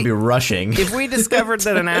 if we don't want to be rushing. If we discovered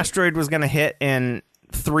that an asteroid was going to hit in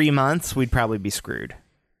 3 months, we'd probably be screwed.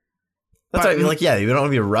 That's what I mean. Yeah, you don't want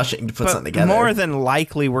to be rushing to put something together. More than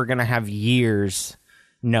likely, we're going to have years'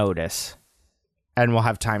 notice, and we'll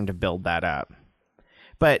have time to build that up.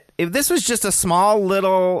 But if this was just a small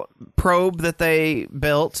little probe that they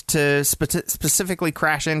built to specifically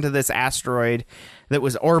crash into this asteroid that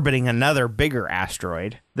was orbiting another bigger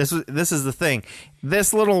asteroid, this is the thing.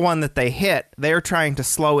 This little one that they hit, they're trying to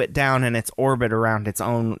slow it down in its orbit around its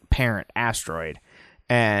own parent asteroid.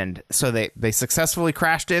 And so they successfully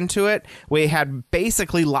crashed into it. We had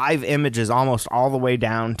basically live images almost all the way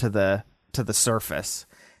down to the surface.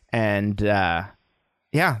 And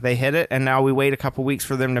they hit it, and now we wait a couple weeks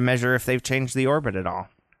for them to measure if they've changed the orbit at all.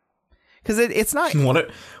 Because it's not...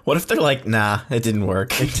 What if they're like, nah, it didn't work?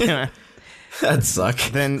 That'd suck.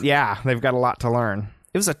 Then, yeah, they've got a lot to learn.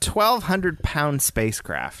 It was a 1,200-pound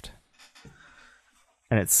spacecraft.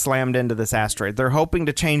 And it slammed into this asteroid. They're hoping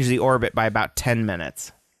to change the orbit by about 10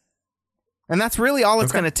 minutes. And that's really all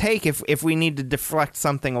it's going to take if we need to deflect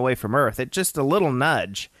something away from Earth. It's just a little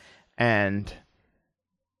nudge, and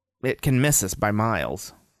it can miss us by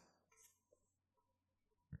miles.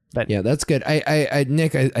 But yeah, that's good.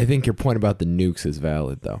 Nick, I think your point about the nukes is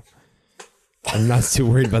valid, though. I'm not too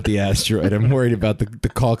worried about the asteroid. I'm worried about the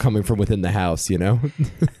call coming from within the house, you know?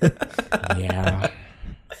 Yeah.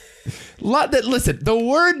 Listen, the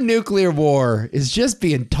word nuclear war is just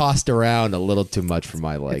being tossed around a little too much for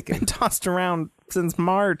my liking. It's been tossed around since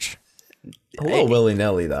March. A little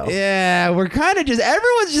willy-nilly, though. Yeah, we're kind of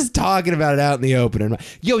everyone's just talking about it out in the open.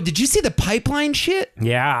 Yo, did you see the pipeline shit?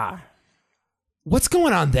 Yeah. What's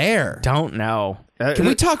going on there? Don't know. Can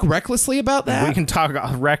we talk recklessly about that? We can talk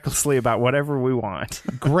recklessly about whatever we want.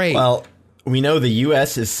 Great. Well, we know the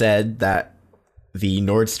U.S. has said that the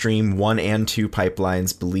Nord Stream 1 and 2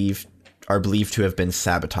 pipelines are believed to have been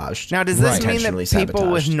sabotaged. Now, does this mean that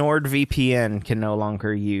people with NordVPN can no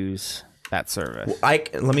longer use that service? Well,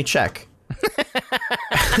 let me check.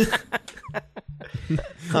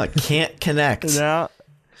 Can't connect. No.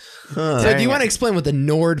 So do you want to explain what the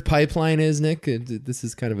Nord pipeline is, Nick? This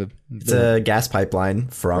is kind of it's a gas pipeline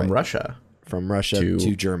from Russia. From Russia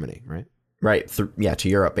to Germany, right? Right. To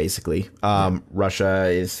Europe, basically. Russia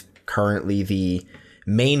is currently the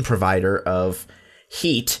main provider of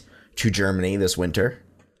heat to Germany this winter.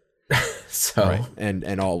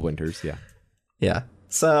 And all winters, yeah. Yeah.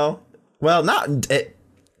 So, well,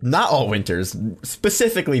 not all winters,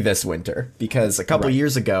 specifically this winter, because a couple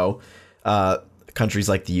years ago, countries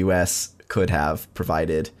like the U.S. could have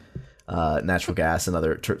provided natural gas and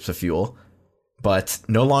other types of fuel, but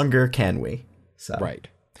no longer can we. So. Right.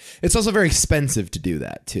 It's also very expensive to do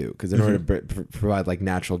that, too, because in order to provide like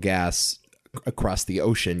natural gas across the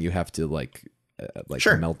ocean, you have to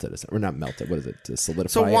melt it. Or not melt it. What is it? To solidify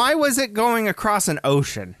it. So why was it going across an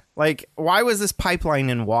ocean? Like, why was this pipeline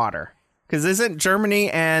in water? Because isn't Germany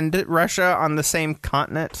and Russia on the same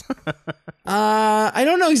continent? I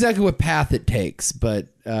don't know exactly what path it takes, but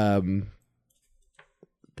it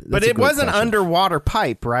was an underwater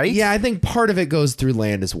pipe, right? Yeah, I think part of it goes through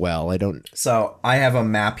land as well. So I have a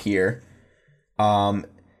map here.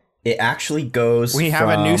 It actually goes. We have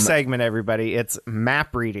a new segment, everybody. It's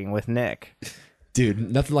map reading with Nick.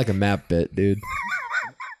 Dude, nothing like a map bit, dude.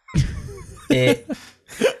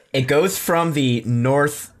 It goes from the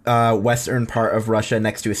western part of Russia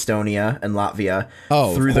next to Estonia and Latvia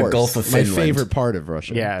through the Gulf of Finland. My favorite part of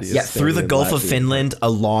Russia. Yes. Yeah, through the Gulf of Finland,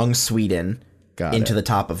 along Sweden, into the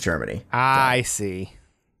top of Germany. I see.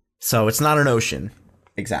 So it's not an ocean,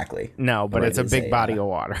 exactly. No, but it's a big body of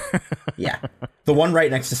water. Yeah. The one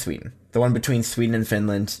right next to Sweden. The one between Sweden and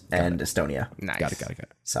Finland and Estonia. Nice. Got it.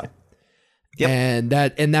 So... Yep.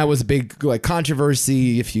 And that was a big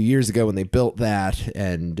controversy a few years ago when they built that,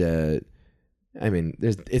 and I mean,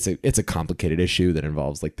 it's a complicated issue that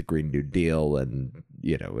involves like the Green New Deal, and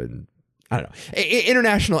and I don't know,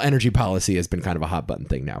 international energy policy has been kind of a hot button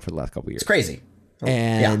thing now for the last couple of years. It's crazy,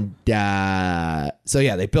 and so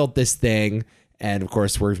they built this thing, and of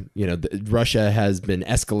course Russia has been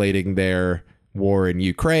escalating their war in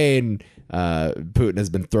Ukraine. Putin has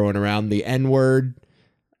been throwing around the N-word.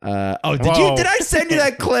 Did I send you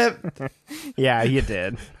that clip? Yeah, you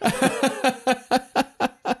did.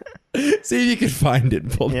 See if you can find it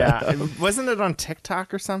and pull that up. Wasn't it on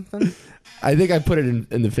TikTok or something? I think I put it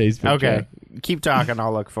in the Facebook. Okay. Keep talking.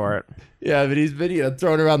 I'll look for it. Yeah, but he's been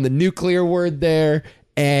throwing around the nuclear word there.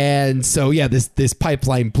 And so, this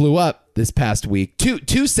pipeline blew up this past week.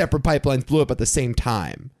 Two separate pipelines blew up at the same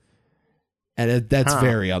time. And that's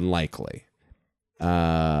very unlikely.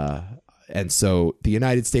 And so the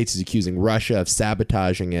United States is accusing Russia of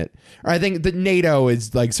sabotaging it. Or I think that NATO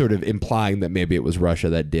is like sort of implying that maybe it was Russia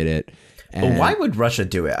that did it. But why would Russia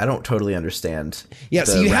do it? I don't totally understand. Yeah,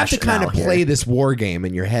 so you have to kind of play this war game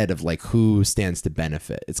in your head of like who stands to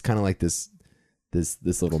benefit. It's kind of like this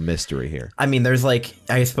little mystery here. I mean, there's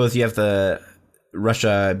I suppose you have the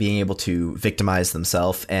Russia being able to victimize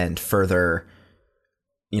themselves and further,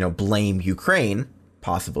 blame Ukraine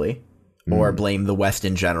possibly. Or blame the West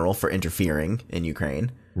in general for interfering in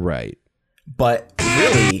Ukraine. Right. But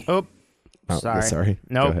really... Sorry. Sorry.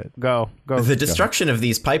 No, go. The destruction of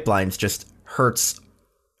these pipelines just hurts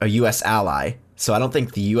a U.S. ally. So I don't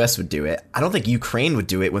think the U.S. would do it. I don't think Ukraine would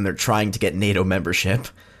do it when they're trying to get NATO membership.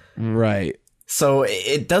 Right. So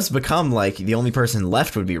it does become like the only person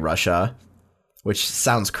left would be Russia, which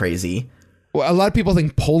sounds crazy. Well, a lot of people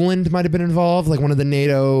think Poland might have been involved, like one of the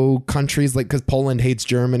NATO countries, like because Poland hates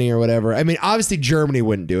Germany or whatever. I mean, obviously Germany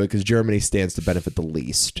wouldn't do it because Germany stands to benefit the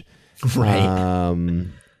least. Right.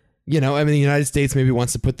 You know, I mean, the United States maybe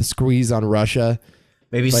wants to put the squeeze on Russia.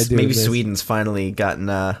 Maybe Sweden's finally gotten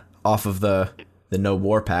off of the no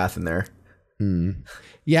war path in there.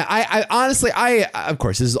 Yeah, I honestly, of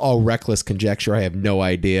course, this is all reckless conjecture. I have no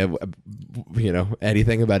idea, you know,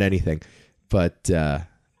 anything about anything. But I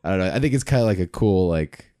don't know. I think it's kind of like a cool,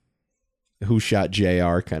 like, who shot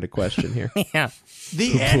JR kind of question here. Yeah.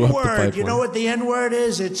 The N-word. You know what the N-word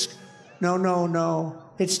is? It's no.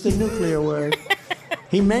 It's the nuclear word.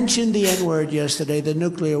 He mentioned the N-word yesterday, the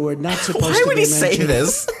nuclear word, not supposed to be mentioned. Why would he say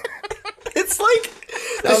this? It's like...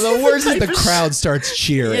 No, the worst is the crowd starts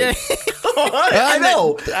cheering. Yeah. I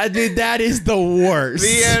know. I mean, that is the worst.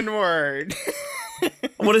 The N-word.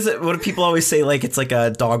 What is it? What do people always say? Like, it's like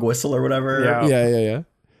a dog whistle or whatever? Yeah.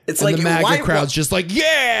 It's and like... the MAGA crowd's just like,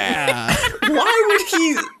 yeah! Why would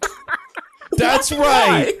he... That's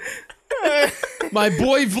right. My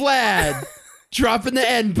boy Vlad dropping the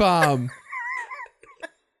N-bomb.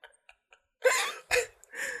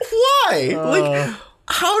 Why? Like,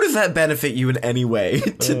 how does that benefit you in any way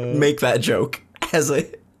to make that joke? As a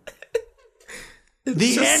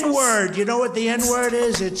the N-word. You know what the N-word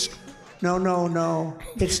is? It's no.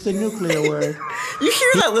 It's the nuclear word. You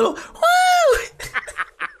hear that little woo?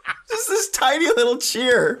 Just this tiny little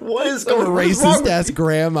cheer. What is going on? Racist ass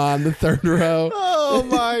grandma in the third row. Oh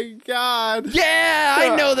my God. Yeah,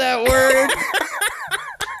 I know that word.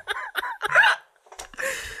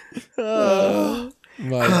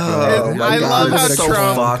 My God. I love how so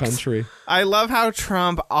Trump. Country. I love how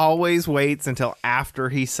Trump always waits until after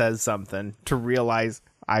he says something to realize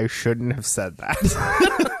I shouldn't have said that.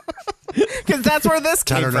 Because that's where this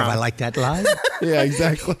came from. I don't know if I like that line. Yeah,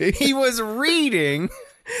 exactly. He was reading,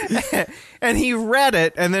 and he read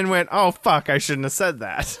it, and then went, "Oh fuck, I shouldn't have said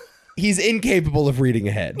that." He's incapable of reading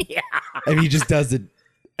ahead. Yeah, and he just does it.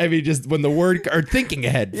 I mean, just when the word or thinking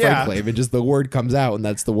ahead, frankly, I mean, just the word comes out, and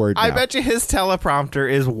that's the word. I now. bet you his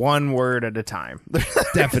teleprompter is one word at a time.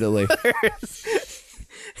 Definitely.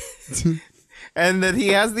 And that he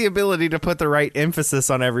has the ability to put the right emphasis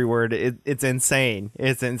on every word. It's insane.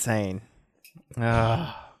 It's insane.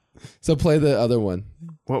 So play the other one.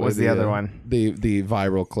 What was the other one? The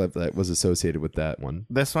viral clip that was associated with that one.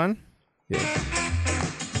 This one? Yeah.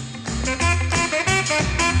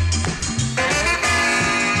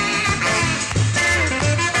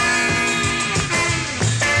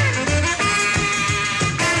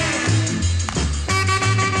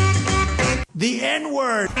 The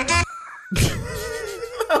N-word.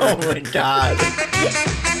 Oh my God.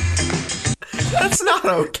 That's not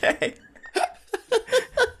okay.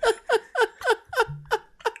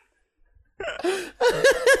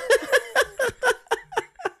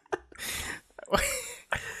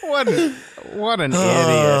 What an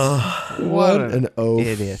idiot. What an oaf.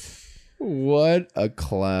 Idiot. What a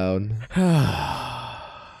clown.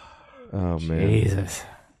 Oh, man. Jesus.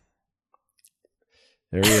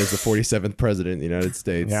 There he is, the 47th president of the United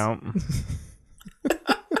States. Yeah.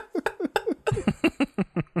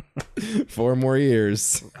 4 more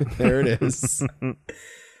years. There it is.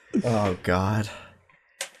 Oh, God.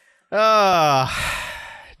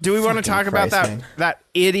 Do we want to talk about Christ, that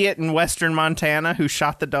idiot in Western Montana who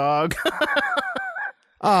shot the dog?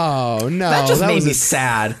 Oh, no. That just made me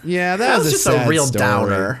sad. Yeah, that was just a a real story.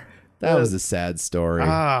 downer. That was a sad story.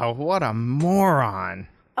 Oh, what a moron.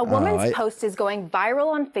 A woman's post is going viral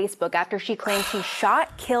on Facebook after she claims she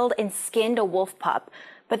shot, killed, and skinned a wolf pup.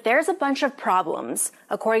 But there's a bunch of problems.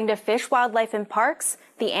 According to Fish, Wildlife, and Parks,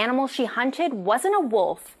 the animal she hunted wasn't a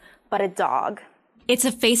wolf, but a dog. It's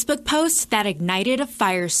a Facebook post that ignited a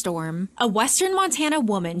firestorm. A Western Montana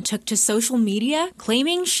woman took to social media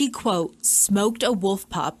claiming she, quote, smoked a wolf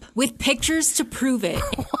pup with pictures to prove it.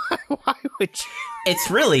 Why would you?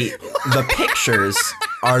 It's really, the pictures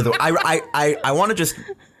are the, I want to just,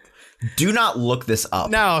 do not look this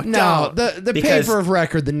up. No, the paper of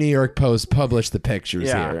record, the New York Post, published the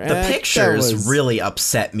pictures here. The pictures really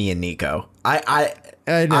upset me and Nico. I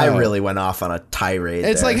really went off on a tirade.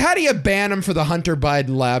 It's there. like, how do you ban them for the Hunter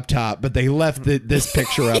Biden laptop, but they left this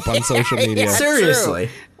picture up on social media?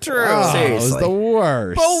 Seriously. True. Oh, Seriously. it was the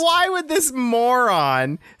worst. But why would this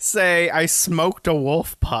moron say I smoked a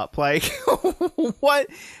wolf pup? Like, what?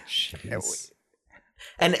 Jeez.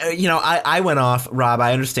 And, I went off, Rob,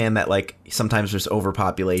 I understand that, like, sometimes there's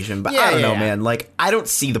overpopulation, but Yeah, I don't know, yeah. man. Like, I don't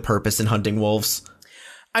see the purpose in hunting wolves.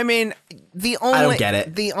 I mean, I don't get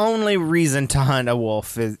it. The only reason to hunt a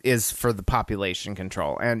wolf is for the population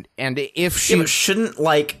control, and if she but shouldn't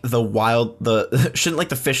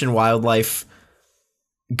the Fish and Wildlife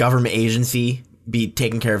government agency be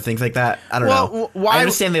taking care of things like that? I don't know. why- I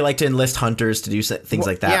understand they like to enlist hunters to do things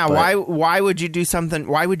like that. Yeah, but why would you do something?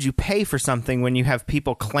 Why would you pay for something when you have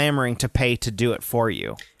people clamoring to pay to do it for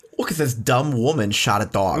you? Well, because this dumb woman shot a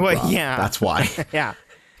dog. Well, Rob. yeah. That's why. Yeah.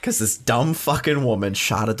 Because this dumb fucking woman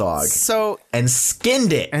shot a dog. And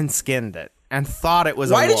skinned it. And thought it was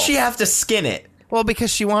Why a wolf. did she have to skin it? Well,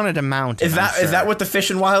 because she wanted to mount it. Is that what the Fish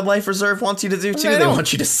and Wildlife Reserve wants you to do too? They don't-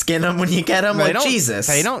 want you to skin them when you get them? Like, Jesus.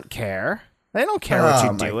 They don't care. They don't care what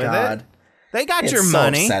you do with it. They got It's your so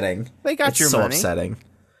money. upsetting. They got your money. It's so upsetting.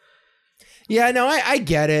 Yeah, no, I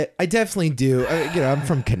get it. I definitely do. I'm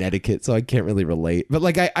from Connecticut, so I can't really relate. But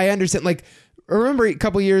like, I understand. Like, I remember a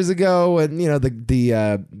couple years ago when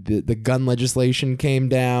the gun legislation came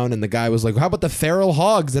down, and the guy was like, "How about the feral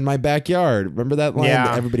hogs in my backyard?" Remember that line? Yeah.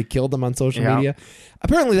 That everybody killed them on social Yeah. media.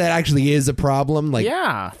 Apparently, that actually is a problem. Like,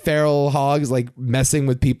 Yeah. feral hogs like messing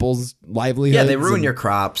with people's livelihoods. Yeah, they ruin and- your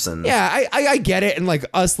crops. And Yeah, I get it. And like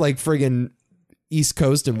us, like friggin' East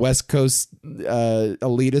Coast and West Coast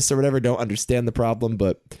elitists or whatever don't understand the problem,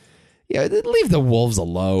 but yeah, leave the wolves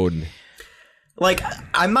alone. Like,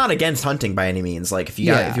 I'm not against hunting by any means. Like, if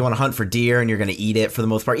you want to hunt for deer and you're going to eat it for the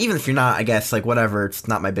most part, even if you're not, I guess, like, whatever, it's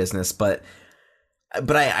not my business. But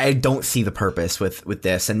I don't see the purpose with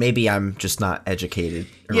this, and maybe I'm just not educated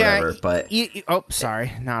or whatever. But oh,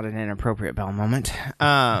 sorry, not an inappropriate bell moment.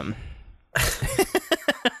 No,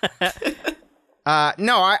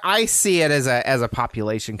 I see it as a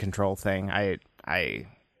population control thing.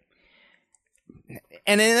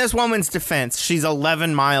 And in this woman's defense, she's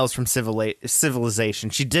 11 miles from civilization.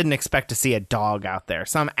 She didn't expect to see a dog out there.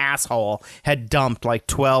 Some asshole had dumped like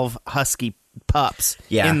 12 husky pups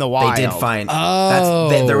in the wild. They did find.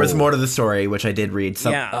 There was more to the story, which I did read. So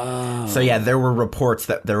yeah, there were reports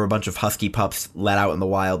that there were a bunch of husky pups let out in the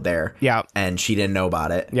wild there. Yeah, and she didn't know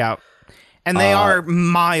about it. Yeah, and they are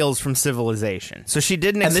miles from civilization, so she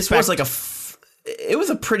didn't. And expect... this was like it was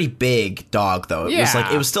a pretty big dog, though.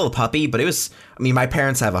 It was still a puppy, but it was. I mean, my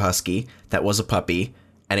parents have a husky that was a puppy,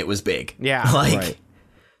 and it was big. Yeah, right.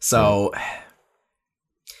 So.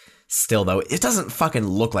 Still, though, it doesn't fucking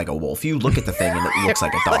look like a wolf. You look at the thing and it looks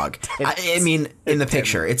like a dog. I mean, in the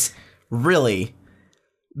picture, it's really...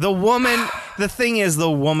 The thing is, the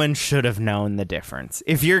woman should have known the difference.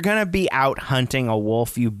 If you're going to be out hunting a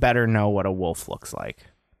wolf, you better know what a wolf looks like.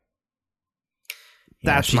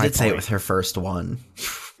 Yeah, she did say it was her first one.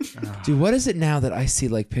 Dude, what is it now that I see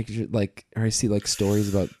like pictures, like, or I see like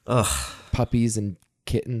stories about puppies and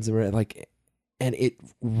kittens and like, and it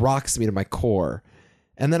rocks me to my core.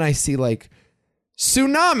 And then I see like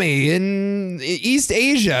tsunami in East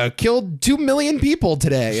Asia killed 2 million people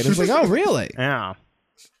today. And it's like, oh, really? Yeah.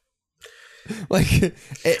 Like,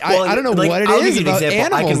 I don't know what it I'll is give you an about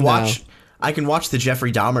example. animals I can watch the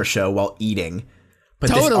Jeffrey Dahmer show while eating.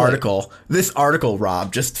 But Totally. this article,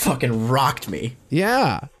 Rob, just fucking rocked me.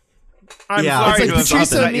 Yeah. I'm It's sorry like to have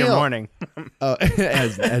Patrice upset your O'Neal. morning.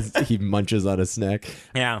 as he munches on a snack.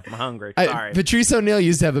 Yeah, I'm hungry. Sorry. Patrice O'Neal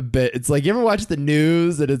used to have a bit. It's like, you ever watch the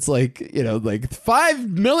news and it's like, you know, like 5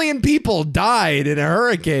 million people died in a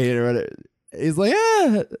hurricane or whatever. He's like,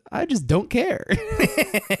 I just don't care.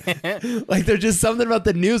 Like, there's just something about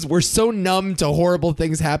the news. We're so numb to horrible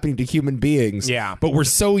things happening to human beings. Yeah. But we're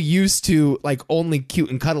so used to like only cute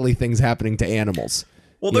and cuddly things happening to animals.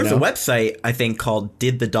 Well, there's a website, I think, called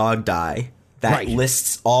Did the Dog Die? That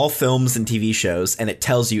lists all films and TV shows, and it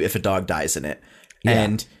tells you if a dog dies in it. Yeah.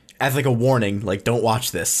 And as like a warning, like, don't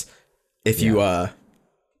watch this. If you, and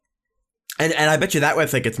I bet you that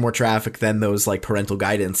website gets more traffic than those like parental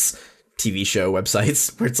guidance TV show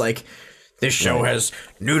websites where it's like, this show has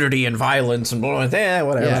nudity and violence and blah, blah, blah,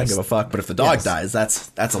 whatever. I don't give a fuck. But if the dog dies,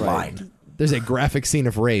 that's a line. There's a graphic scene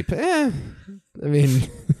of rape. I mean...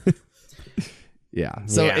 Yeah.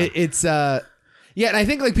 So it's and I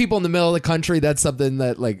think like people in the middle of the country, that's something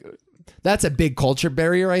that like, that's a big culture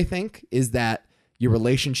barrier, I think, is that your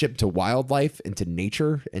relationship to wildlife and to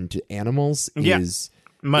nature and to animals is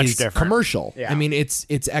much is different. Commercial. Yeah. I mean, it's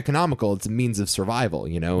economical. It's a means of survival,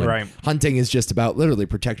 you know, and Right. hunting is just about literally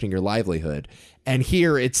protecting your livelihood. And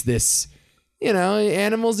here it's this, you know,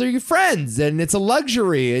 animals are your friends and it's a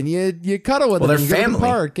luxury and you cuddle with them. They're and you go to the family.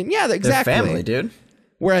 park and exactly. They're family, dude.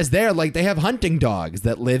 Whereas there, like, they have hunting dogs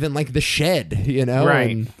that live in like the shed, you know?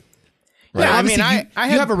 Right. And Right? Yeah, Obviously, I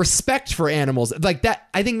you have a respect for animals like that.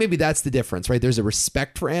 I think maybe that's the difference, right? There's a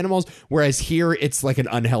respect for animals, whereas here it's like an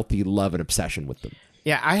unhealthy love and obsession with them.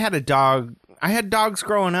 Yeah, I had a dog. I had dogs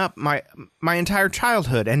growing up my entire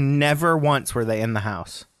childhood, and never once were they in the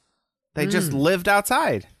house. They just lived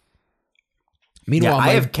outside.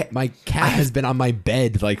 Meanwhile, my cat has been on my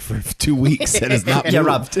bed like for 2 weeks and has not moved. Yeah,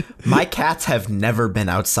 Rob, my cats have never been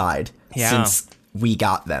outside since we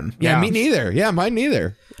got them. Yeah, me neither. Yeah, mine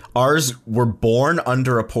neither. Ours were born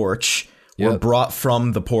under a porch, were brought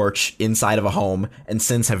from the porch inside of a home, and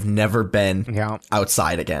since have never been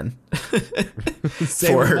outside again.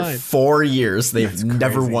 For 4 years, they've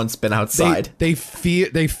never once been outside. They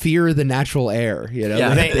fear the natural air. You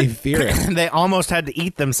know, they fear it. They almost had to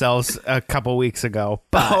eat themselves a couple weeks ago.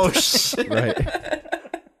 But. Oh shit! Right.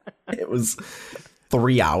 It was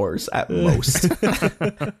 3 hours at most.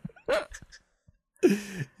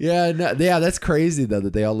 Yeah, that's crazy though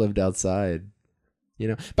that they all lived outside. You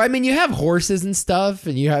know, but I mean, you have horses and stuff,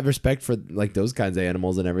 and you have respect for like those kinds of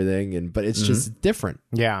animals and everything, but it's just different.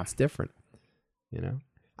 Yeah, it's different. You know,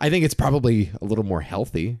 I think it's probably a little more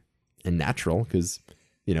healthy and natural because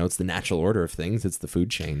you know it's the natural order of things. It's the food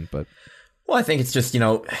chain, but well, I think it's just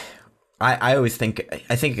I always think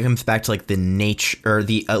it comes back to like the nature or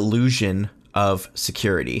the illusion of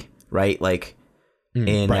security, right? Like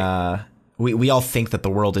we all think that the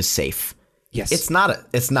world is safe. Yes. It's not.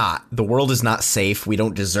 The world is not safe. We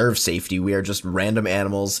don't deserve safety. We are just random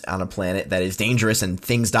animals on a planet that is dangerous and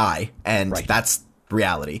things die. And that's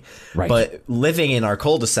reality. Right. But living in our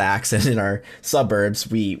cul-de-sacs and in our suburbs,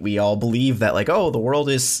 we all believe that like, oh, the world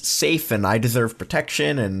is safe and I deserve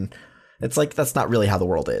protection. And it's like, that's not really how the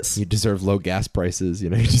world is. You deserve low gas prices. You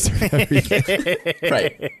know, you deserve everything.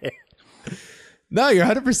 Right. No, you're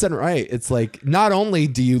 100% right. It's like not only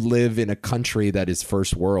do you live in a country that is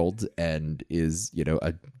first world and is, you know,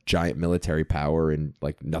 a giant military power and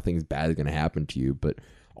like nothing's bad is going to happen to you, but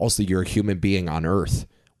also you're a human being on Earth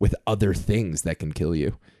with other things that can kill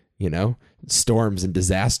you, you know, storms and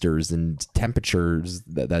disasters and temperatures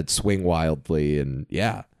that swing wildly and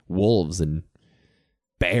wolves and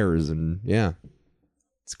bears and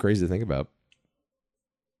it's crazy to think about.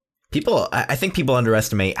 I think people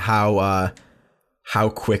underestimate how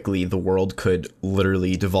quickly the world could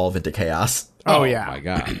literally devolve into chaos. Oh yeah, my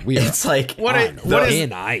God! It's like what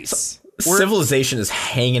is ice? Civilization is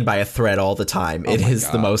hanging by a thread all the time. It is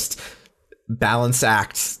the most balanced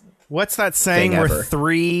act. What's that saying? We're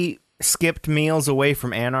 3 skipped meals away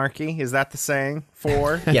from anarchy. Is that the saying?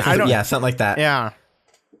 4? Yeah, something like that.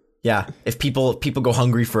 Yeah. If people go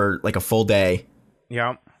hungry for like a full day.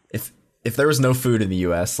 Yeah. If there was no food in the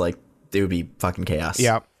U.S., like it would be fucking chaos.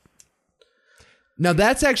 Yeah. Now,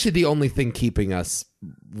 that's actually the only thing keeping us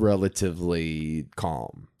relatively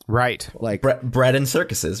calm. Right. Like bread and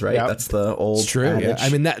circuses, right? Yep. That's the old It's true. adage. Yeah. I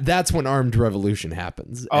mean, that's when armed revolution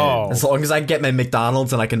happens. Oh. As long as I get my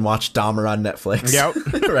McDonald's and I can watch Dahmer on Netflix. Yep.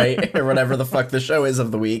 Right? Or whatever the fuck the show is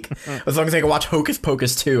of the week. As long as I can watch Hocus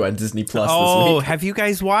Pocus 2 on Disney Plus this week. Oh, have you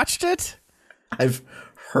guys watched it? I've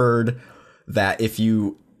heard that if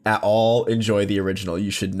you at all enjoy the original, you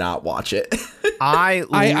should not watch it.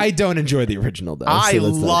 I don't enjoy the original though. I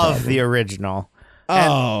love the original.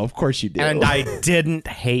 Of course you do. And I didn't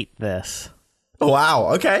hate this.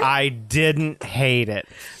 Wow. Okay. I didn't hate it.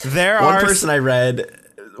 One person I read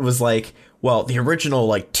was like, well, the original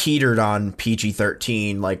like teetered on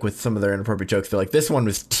PG-13, like with some of their inappropriate jokes. They're like, this one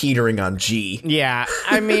was teetering on G. Yeah.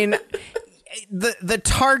 I mean, the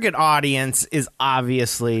target audience is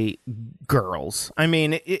obviously girls. I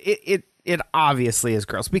mean, it obviously is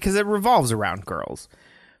girls because it revolves around girls.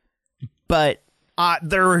 But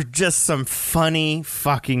there were just some funny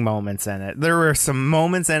fucking moments in it. There were some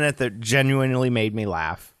moments in it that genuinely made me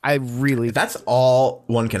laugh. That's all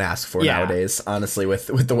one can ask for nowadays, honestly,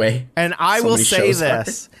 with the way. And I will say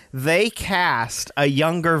this. They cast a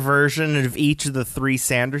younger version of each of the 3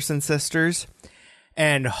 Sanderson sisters.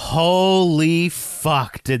 And holy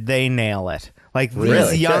fuck, did they nail it. Like,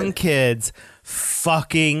 these young kids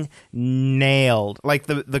fucking nailed. Like,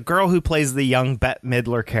 the girl who plays the young Bette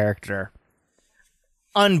Midler character.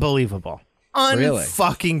 Unbelievable.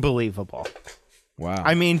 Unfucking believable. Wow.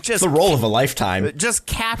 I mean, just... It's the role of a lifetime. Just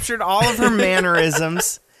captured all of her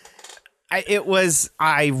mannerisms. I didn't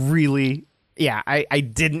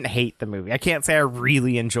hate the movie. I can't say I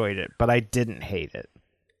really enjoyed it, but I didn't hate it.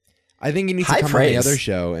 I think you need to come on the other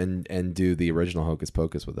show and do the original Hocus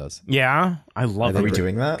Pocus with us. Yeah, I love it. Are we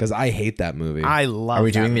doing that? Because I hate that movie. I love it. Are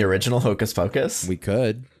we doing the original Hocus Pocus? We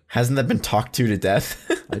could. Hasn't that been talked to death?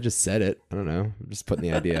 I just said it. I don't know. I'm just putting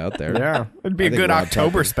the idea out there. Yeah, it'd be a good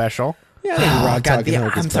October special. Yeah, I think Rod God, talking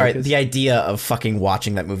Hocus I'm sorry. Pocus. The idea of fucking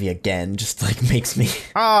watching that movie again just like makes me.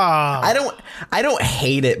 Ah, I don't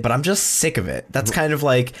hate it, but I'm just sick of it. That's kind of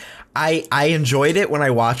like I enjoyed it when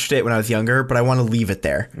I watched it when I was younger, but I want to leave it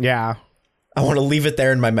there. Yeah, I want to leave it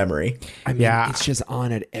there in my memory. I mean, it's just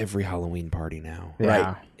on at every Halloween party now. Yeah.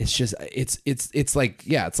 Right? It's just it's like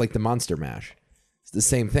it's like the Monster Mash. It's the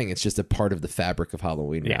same thing. It's just a part of the fabric of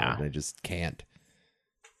Halloween. Yeah, now, and I just can't.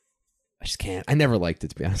 I never liked it,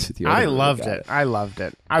 to be honest with you. I loved it. I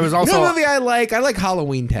was also you know what movie I like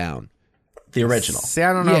Halloween Town, the original. See,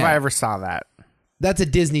 I don't know if I ever saw that. That's a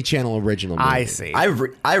Disney Channel original movie. I see. I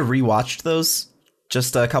rewatched those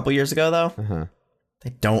just a couple years ago though. Uh-huh.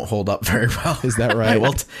 They don't hold up very well. Is that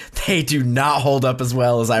right? They do not hold up as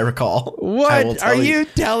well as I recall. What are you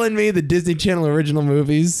telling me? The Disney Channel original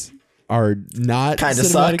movies are not Kinda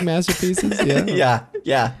cinematic suck. masterpieces? Yeah.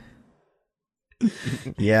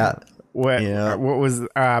 Yeah. What was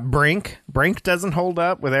Brink? Brink doesn't hold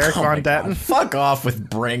up with Eric Von Detten. Fuck off with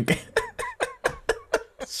Brink.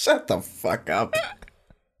 Shut the fuck up.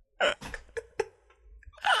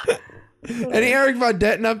 Any Eric Von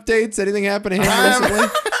Detten updates? Anything happen to him recently?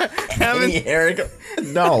 Any Eric?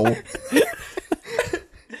 No.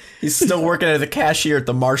 He's still working as a cashier at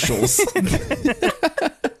the Marshalls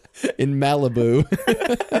in Malibu.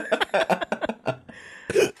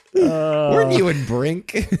 Weren't you in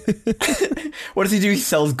Brink? What does he do? He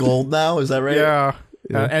sells gold now. Is that right? Yeah.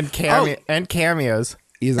 And cameos.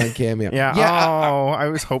 He's on Cameo. Yeah. I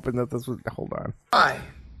was hoping that this would hold on. Hi,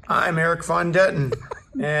 I'm Eric Von Detten,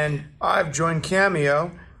 and I've joined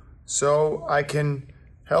Cameo so I can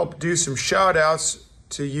help do some shout outs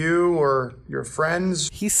to you or your friends.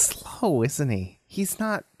 He's slow, isn't he? He's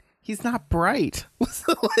not bright.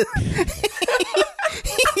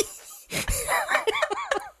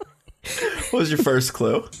 What was your first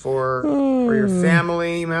clue? For your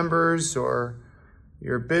family members or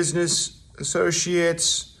your business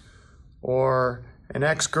associates or an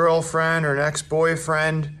ex-girlfriend or an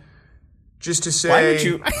ex-boyfriend, just to say... Why would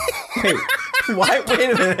you...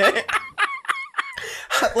 Wait a minute.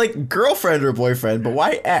 Like girlfriend or boyfriend, but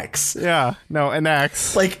why ex? Yeah, no, an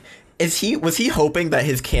ex. Like, was he hoping that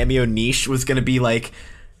his Cameo niche was going to be like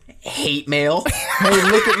hate mail? Hey,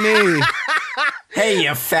 look at me. Hey,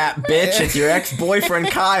 you fat bitch, it's your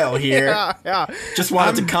ex-boyfriend Kyle here. Yeah. Just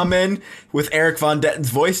wanted to come in with Eric Von Detten's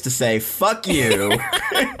voice to say, fuck you.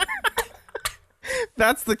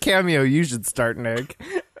 That's the Cameo you should start, Nick.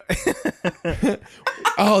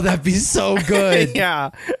 Oh, that'd be so good. Yeah.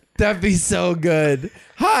 That'd be so good.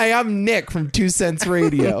 Hi, I'm Nick from 2 Cents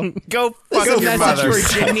Radio. Go fuck your your mother. message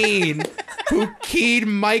for Janine, who keyed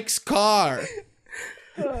Mike's car.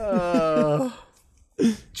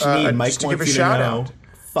 Janine, Mike just to give a wants you to shout know. out.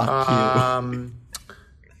 Fuck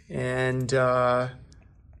you. And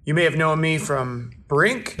you may have known me from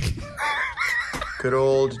Brink, good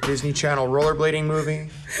old Disney Channel rollerblading movie,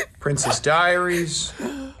 Princess Diaries,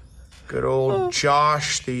 good old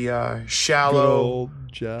Josh, the shallow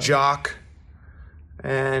jock,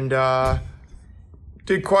 and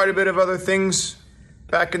did quite a bit of other things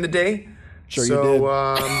back in the day. Sure so, you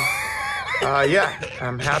did. Yeah,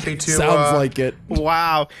 I'm happy to. Sounds like it.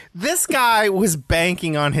 Wow. This guy was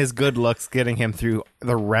banking on his good looks getting him through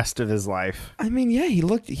the rest of his life. I mean, yeah, he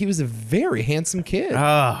was a very handsome kid.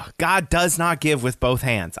 Oh, God does not give with both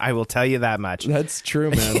hands. I will tell you that much. That's true,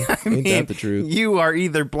 man. Ain't that the truth? You are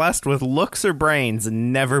either blessed with looks or brains,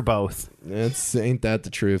 never both. Ain't that the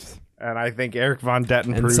truth? And I think Eric Von Detten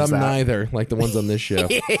And proves some that. neither, like the ones on this show.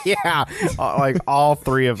 Yeah, like all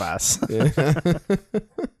three of us.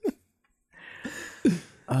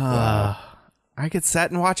 I could sit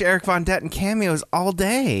and watch Eric Von Detten cameos all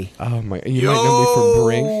day. Oh my! You might know me from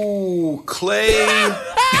Brink. Oh, Clay.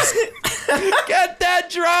 Get that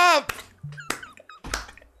drop!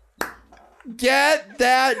 Get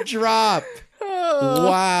that drop!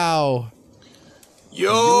 Wow!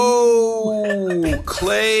 Yo,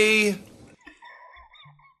 Clay.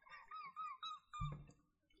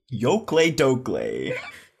 Yo, Clay Dokley.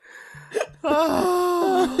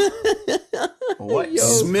 What,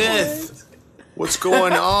 Smith? What's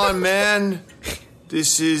going on, man?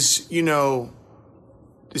 This is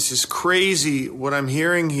crazy what I'm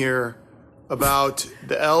hearing here about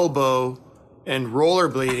the elbow and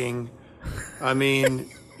rollerblading. I mean,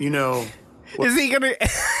 Is he gonna?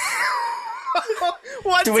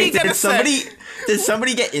 What's he Wait, gonna say? Did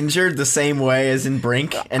somebody get injured the same way as in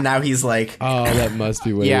Brink? And now he's like, oh, that must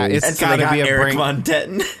be what. Yeah, it is. it's gotta be a Eric Brink. Von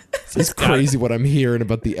Detten. It's crazy what I'm hearing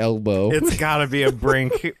about the elbow. It's gotta be a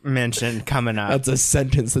Brink mention coming up. That's a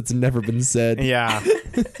sentence that's never been said. Yeah.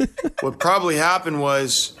 What probably happened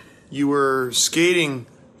was you were skating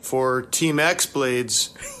for Team X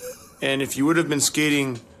Blades, and if you would have been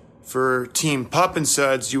skating for Team Pup and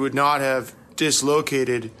Suds, you would not have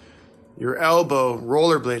dislocated your elbow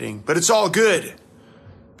rollerblading. But it's all good,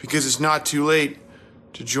 because it's not too late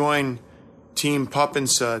to join Team Pup and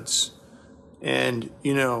Suds. And,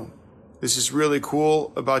 you know, this is really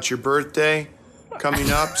cool about your birthday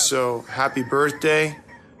coming up, so happy birthday.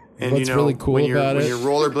 And, What's you know, really cool when you're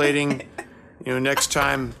rollerblading, you know, next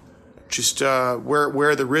time, just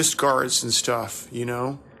wear the wrist guards and stuff, you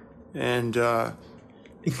know? And, to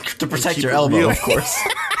protect your elbow, of course.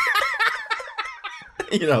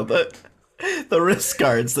 You know, the wrist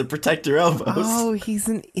guards that protect your elbows. Oh, he's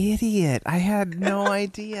an idiot. I had no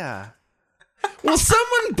idea. Will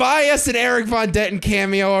someone buy us an Eric Von Detten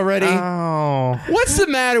cameo already? Oh. What's the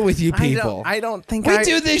matter with you people? I don't think we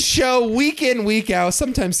do this show week in, week out,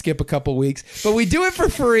 sometimes skip a couple weeks, but we do it for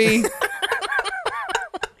free.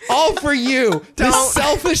 All for you, the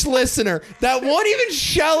selfish listener that won't even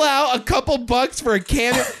shell out a couple bucks for a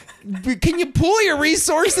cameo. Can you pool your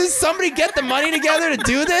resources? Somebody get the money together to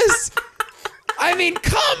do this? I mean,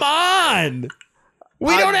 come on.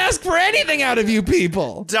 We don't ask for anything out of you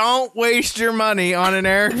people. Don't waste your money on an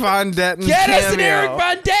Eric Von Detten Get cameo. us an Eric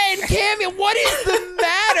Von Detten cameo. What is the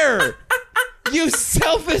matter? You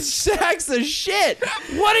selfish sacks of shit.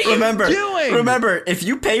 What are you doing? Remember, if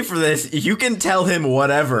you pay for this, you can tell him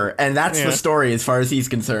whatever, and that's the story as far as he's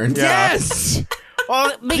concerned. Yes.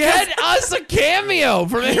 Well, get us a cameo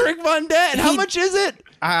from Eric Von Detten. How much is it?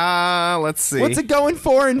 Let's see. What's it going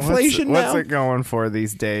for? Inflation what's now? it going for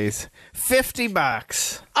these days?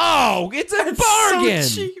 $50. Oh, it's a bargain.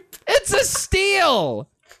 So cheap. It's a steal.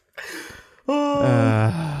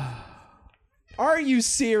 Are you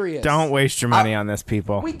serious? Don't waste your money on this,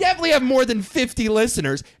 people. We definitely have more than 50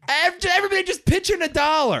 listeners. Everybody just pitch in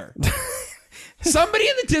 $1. Somebody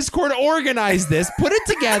in the Discord organize this, put it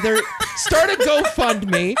together, start a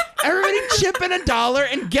GoFundMe, everybody chip in $1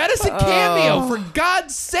 and get us a cameo, for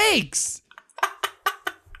God's sakes.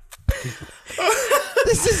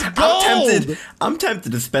 This is gold. I'm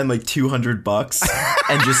tempted to spend like $200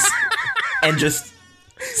 and just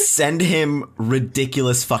send him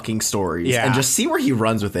ridiculous fucking stories and just see where he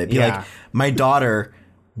runs with it. Be like, my daughter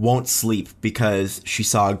won't sleep because she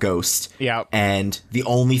saw a ghost. Yep. And the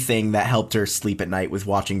only thing that helped her sleep at night was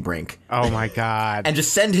watching Brink. Oh my God. And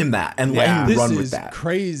just send him that and let him run with that. This is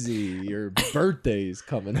crazy. Your birthday's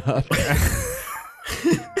coming up.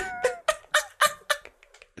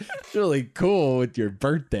 It's really cool with your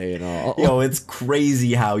birthday and all. Yo, it's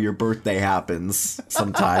crazy how your birthday happens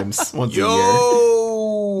sometimes once a year.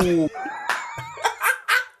 Yo!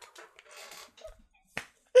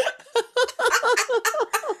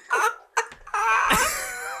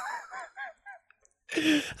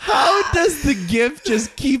 How does the gift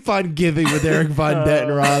just keep on giving with Eric Von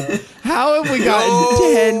Detten, Rob? How have we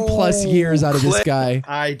gotten 10 plus years out of this guy?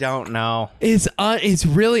 I don't know. It's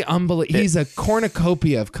really unbelievable. He's a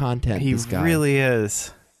cornucopia of content. He this guy really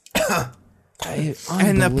is.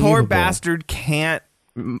 And the poor bastard can't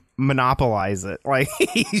monopolize it. Like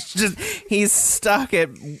he's stuck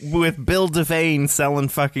with Bill Devane selling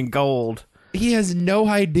fucking gold. He has no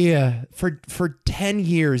idea. For 10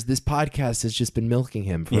 years, this podcast has just been milking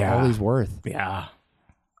him for all he's worth. Yeah.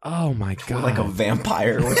 Oh my God. Like a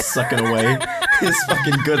vampire. We're sucking away his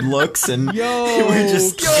fucking good looks and we're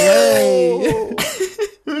just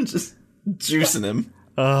we're just juicing him.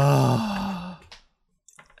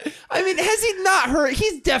 I mean, has he not heard?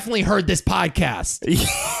 He's definitely heard this podcast.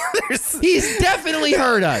 He's definitely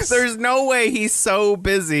heard us. There's no way he's so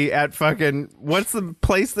busy at fucking, what's the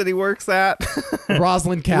place that he works at?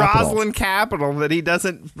 Roslyn Capital. Roslyn Capital, that he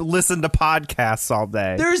doesn't listen to podcasts all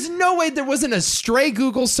day. There's no way there wasn't a stray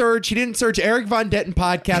Google search. He didn't search Eric Von Detten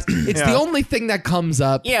podcast. It's the only thing that comes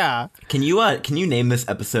up. Yeah. Can you name this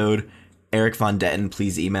episode Eric Von Detten,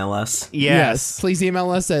 please email us? Yes. Please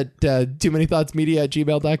email us at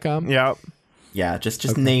toomanythoughtsmedia@gmail.com. Yep. Yeah,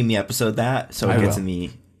 just name the episode that so it gets in the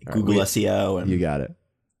Google SEO. And you got it.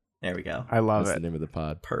 There we go. I love That's it. the name of the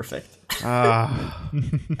pod. Perfect. I'm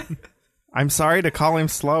sorry to call him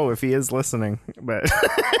slow if he is listening, but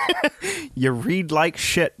you read like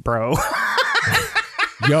shit, bro.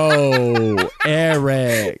 Yo,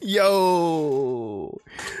 Eric. Yo.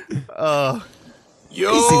 He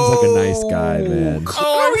seems like a nice guy, man.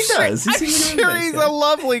 Oh, he does. I'm sure he's a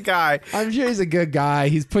lovely guy. I'm sure he's a good guy.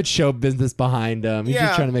 He's put show business behind him. He's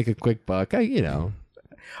just trying to make a quick buck.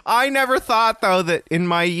 I never thought, though, that in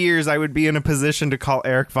my years I would be in a position to call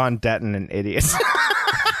Eric Von Detten an idiot.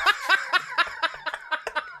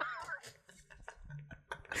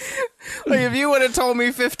 Like, if you would have told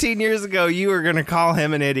me 15 years ago you were going to call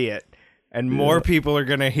him an idiot, And more people are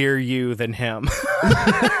going to hear you than him.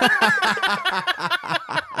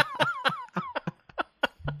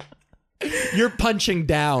 You're punching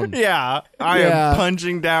down. Yeah, I am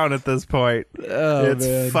punching down at this point. Oh, it's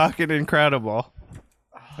man. fucking incredible.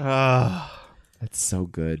 That's so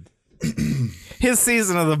good. His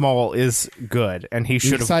season of The Mole is good, and he You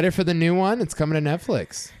should have. excited for the new one? It's coming to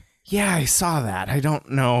Netflix. Yeah, I saw that. I don't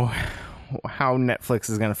know how Netflix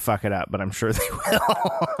is going to fuck it up, but I'm sure they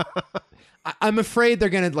will. I'm afraid they're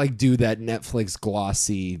gonna like do that Netflix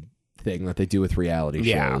glossy thing that they do with reality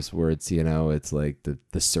shows, where it's it's like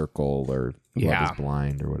the Circle or Love Is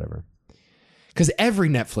Blind or whatever. Because every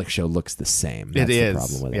Netflix show looks the same. That's the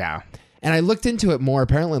problem with it. Yeah. And I looked into it more.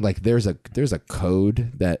 Apparently, like there's a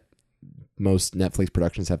code that most Netflix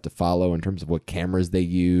productions have to follow in terms of what cameras they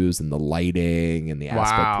use and the lighting and the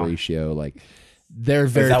aspect ratio. Like they're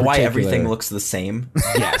very. Is that why particular. everything looks the same?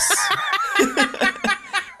 Yes.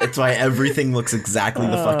 That's why everything looks exactly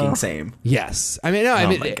the fucking same. Yes. I mean, no,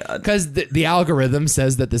 Oh my God. because the algorithm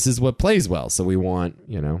says that this is what plays well. So we want,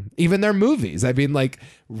 even their movies. I mean, like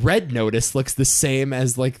Red Notice looks the same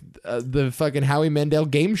as like the fucking Howie Mandel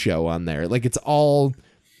game show on there. Like it's all,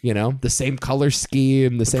 the same color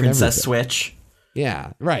scheme, the same Princess everything. Switch.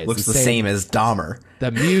 Yeah, right. Looks the same as Dahmer.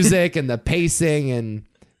 The music and the pacing and,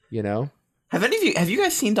 Have you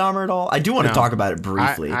guys seen Dahmer at all? I do want to talk about it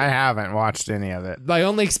briefly. I haven't watched any of it. My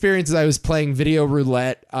only experience is I was playing video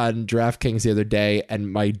roulette on DraftKings the other day,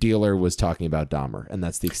 and my dealer was talking about Dahmer, and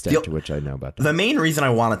that's the extent to which I know about Dahmer. The main reason I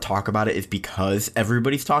want to talk about it is because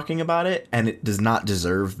everybody's talking about it, and it does not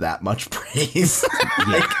deserve that much praise.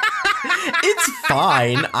 Like, it's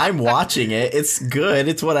fine. I'm watching it. It's good.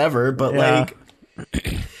 It's whatever. But like,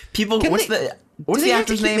 people, what's the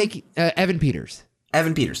actor's name? Evan Peters.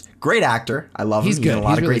 Evan Peters, great actor. I love him. He's good. in a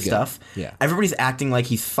lot of really great good. stuff. Yeah. Everybody's acting like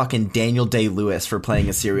he's fucking Daniel Day-Lewis for playing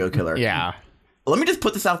a serial killer. Yeah. Let me just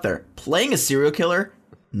put this out there. Playing a serial killer,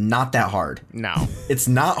 not that hard. No. It's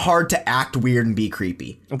not hard to act weird and be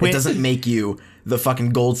creepy. It doesn't make you the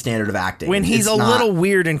fucking gold standard of acting. When he's little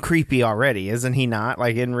weird and creepy already, isn't he not?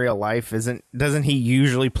 Like in real life, doesn't he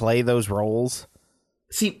usually play those roles?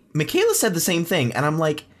 See, Michaela said the same thing, and I'm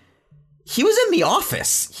like, he was in The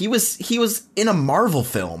Office. He was in a Marvel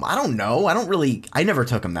film. I don't know. I never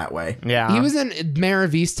took him that way. Yeah. He was in Mayor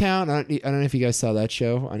of Easttown. I don't know if you guys saw that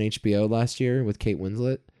show on HBO last year with Kate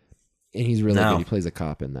Winslet. And he's really good. He plays a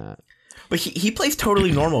cop in that. But he plays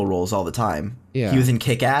totally normal roles all the time. Yeah. He was in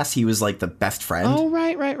Kick-Ass. He was like the best friend. Oh,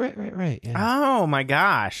 right. Yeah. Oh my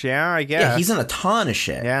gosh. Yeah, I guess. Yeah, he's in a ton of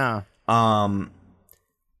shit. Yeah. And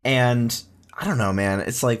I don't know, man.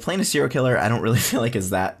 It's like playing a serial killer, I don't really feel like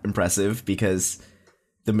is that impressive because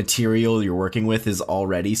the material you're working with is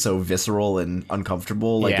already so visceral and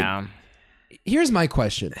uncomfortable. Like Here's my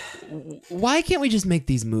question. Why can't we just make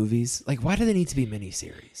these movies? Like, why do they need to be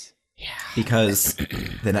miniseries? Yeah. Because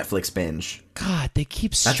the Netflix binge. God, they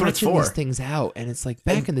keep That's what it's stretching for. these things out. And it's like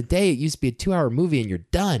back in the day, it used to be a 2-hour movie and you're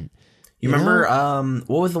done. You remember,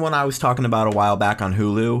 what was the one I was talking about a while back on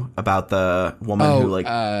Hulu about the woman who like...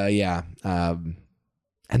 yeah. And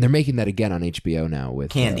they're making that again on HBO now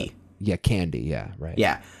with... Candy. Candy. Yeah, right.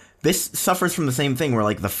 Yeah. This suffers from the same thing where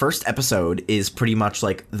like the first episode is pretty much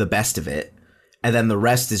like the best of it. And then the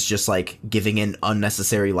rest is just like giving in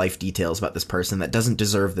unnecessary life details about this person that doesn't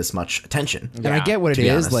deserve this much attention. And I get what it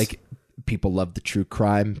is. Like, people love the true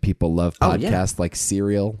crime. People love podcasts like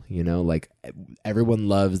Serial. Like everyone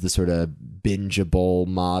loves the sort of bingeable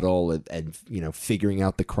model and figuring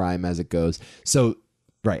out the crime as it goes. So,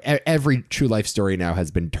 right. Every true life story now has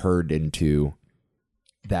been turned into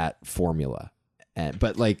that formula.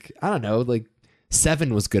 But like, I don't know, like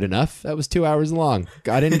Seven was good enough. That was 2 hours long.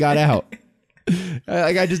 Got in, got out.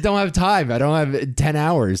 Like, I just don't have time. I don't have 10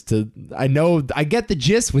 hours to. I get the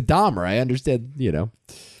gist with Dahmer. I understand.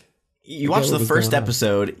 You watch the first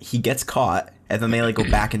episode, he gets caught, and then they like go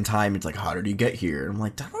back in time. It's like, how did he get here? And I'm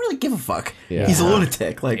like, I don't really give a fuck. Yeah. He's a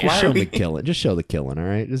lunatic. Like, just why show are we? the killing. Just show the killing. All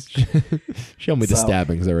right. Just show me the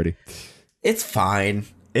stabbings already. It's fine.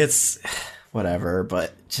 It's whatever.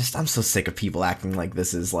 But just, I'm so sick of people acting like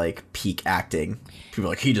this is like peak acting. People are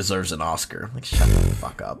like, he deserves an Oscar. I'm like, shut the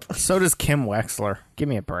fuck up. So does Kim Wexler. Give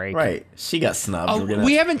me a break. Right. She got snubbed. Oh,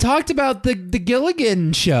 we haven't talked about the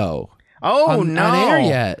Gilligan show. Oh, on air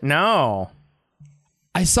yet. No.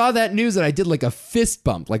 I saw that news and I did like a fist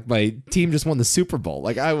bump. Like my team just won the Super Bowl.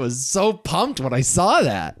 Like I was so pumped when I saw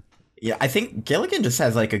that. Yeah, I think Gilligan just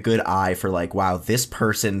has like a good eye for like, wow, this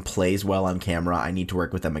person plays well on camera. I need to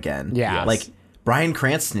work with them again. Yeah. Yes. Like Bryan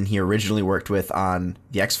Cranston he originally worked with on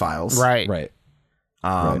The X-Files. Right. Right.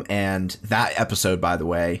 And that episode, by the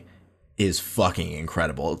way, is fucking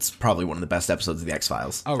incredible. It's probably one of the best episodes of the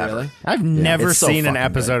X-Files. Oh, ever. really? I've never it's so seen an fucking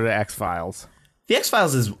episode good. of X-Files. The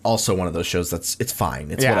X-Files is also one of those shows it's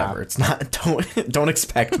fine. It's Yeah. whatever. It's not, don't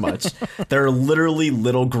expect much. They're literally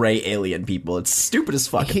little gray alien people. It's stupid as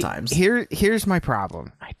fuck at times. Here's my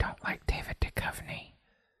problem. I don't like David Duchovny.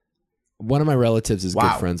 One of my relatives is Wow.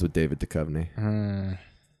 good friends with David Duchovny.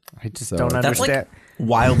 I just So- don't That's understand. like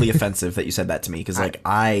wildly offensive that you said that to me because like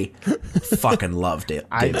I fucking love David.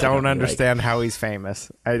 I don't understand how he's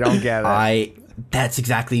famous. I don't get it. That's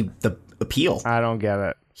exactly the appeal. I don't get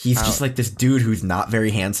it. He's just like this dude who's not very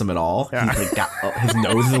handsome at all. Yeah. He's like got his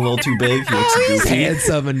nose is a little too big. He looks He's goofy.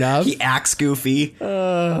 handsome enough. He acts goofy.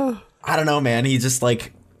 I don't know, man. He's just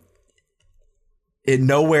like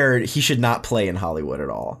nowhere. He should not play in Hollywood at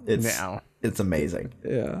all. It's amazing.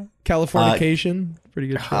 Yeah. Californication, pretty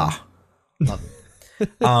good show.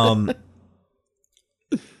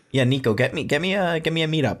 Yeah, Nico, get me a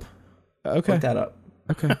meetup. Okay. Hook that up.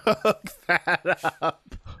 Okay. Hook that up.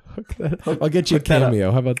 I'll get you a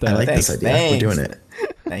cameo. How about that? I like this idea. We're Thanks. doing it.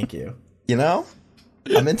 Thank you. You know,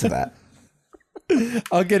 I'm into that.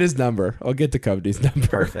 I'll get his number. I'll get Duchovny's number.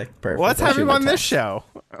 Perfect. Well, let's have him on this show.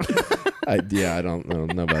 I don't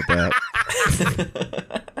know about that.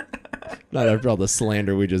 Not after all the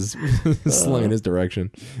slander we just slung in his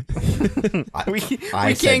direction. We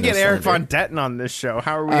can't get Eric Von Detten on this show.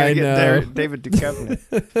 How are we going to get David Duchovny?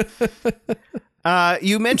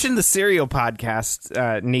 You mentioned the Serial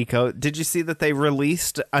podcast, Nico. Did you see that they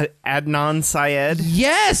released Adnan Syed?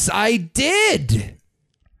 Yes, I did.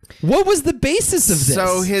 What was the basis of this?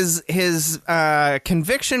 So his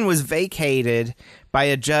conviction was vacated by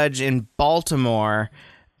a judge in Baltimore.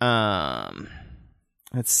 Let's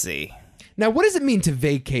see. Now, what does it mean to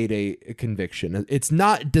vacate a conviction? It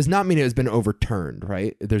does not mean it has been overturned,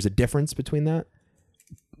 right? There's a difference between that?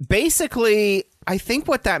 Basically, I think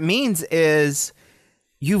what that means is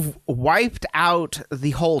you've wiped out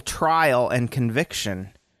the whole trial and conviction.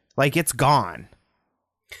 Like, it's gone.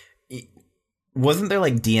 Wasn't there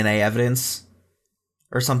like DNA evidence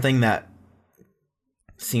or something that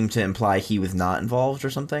seemed to imply he was not involved or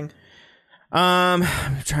something? I'm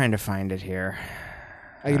trying to find it here.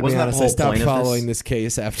 I gotta be honest, I stopped following this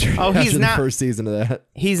case after the first season of that.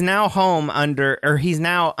 He's now he's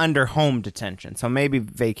now under home detention. So maybe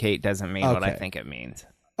vacate doesn't mean what I think it means.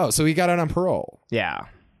 Oh, so he got out on parole. Yeah.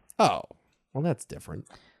 Oh, well, that's different.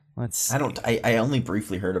 Let's see. I only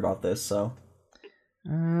briefly heard about this, so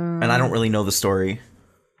and I don't really know the story.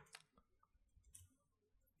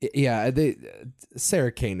 Yeah,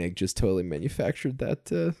 Sarah Koenig just totally manufactured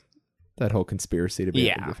that whole conspiracy, to be,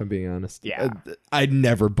 if I'm being honest. Yeah. I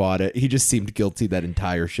never bought it. He just seemed guilty that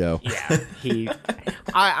entire show. Yeah,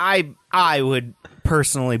 I would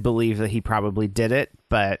personally believe that he probably did it,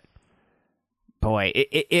 but boy,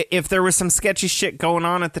 if there was some sketchy shit going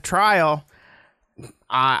on at the trial,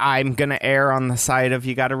 I'm gonna err on the side of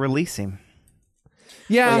you got to release him.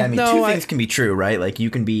 Yeah, I mean, two things can be true, right? Like you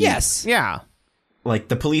can be yeah, like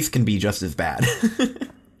the police can be just as bad,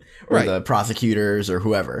 or the prosecutors or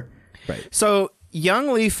whoever. Right. So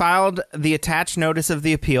Young Lee filed the attached notice of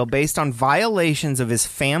the appeal based on violations of his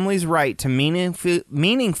family's right to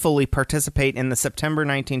meaningfully participate in the September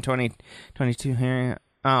 1922 hearing.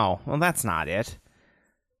 Oh, well, that's not it.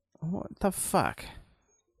 What the fuck?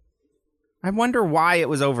 I wonder why it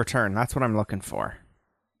was overturned. That's what I'm looking for.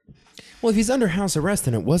 Well, if he's under house arrest,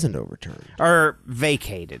 then it wasn't overturned. Or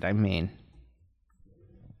vacated, I mean.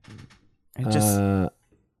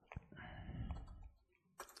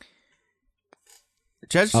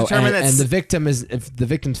 Judge determined that... And the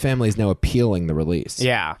victim's family is now appealing the release.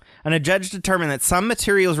 Yeah. And a judge determined that some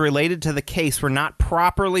materials related to the case were not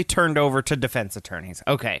properly turned over to defense attorneys.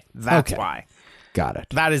 Okay, that's why. Got it.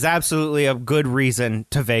 That is absolutely a good reason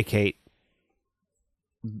to vacate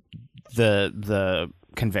the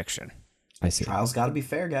conviction. I see. Trials got to be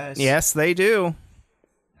fair, guys. Yes, they do.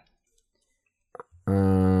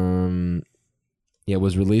 Yeah,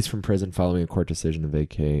 was released from prison following a court decision to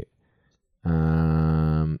vacate.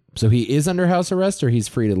 So he is under house arrest, or he's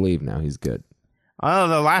free to leave now? He's good. Oh,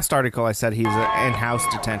 the last article I said he's in house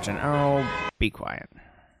detention. Oh, be quiet.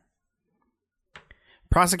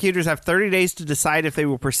 Prosecutors have 30 days to decide if they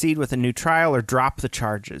will proceed with a new trial or drop the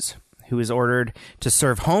charges. Who is ordered to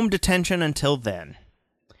serve home detention until then.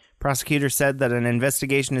 Prosecutors said that an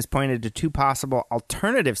investigation has pointed to 2 possible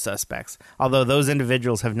alternative suspects, although those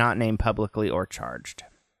individuals have not named publicly or charged.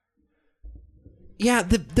 Yeah,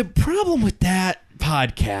 the problem with that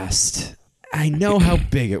podcast, I know how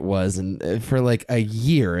big it was, and for like a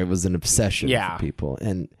year it was an obsession for people,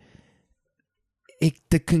 and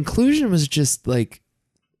the conclusion was just like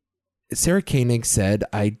Sarah Koenig said,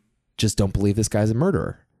 I just don't believe this guy's a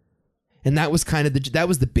murderer. And that was kind of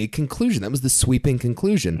the big conclusion. That was the sweeping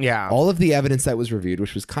conclusion. Yeah. All of the evidence that was reviewed,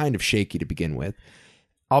 which was kind of shaky to begin with.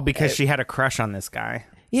 All because she had a crush on this guy.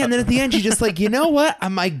 Yeah, and then at the end, she's just like, you know what?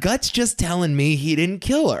 My gut's just telling me he didn't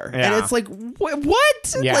kill her. Yeah. And it's like,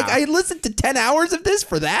 what? Yeah. Like, I listened to 10 hours of this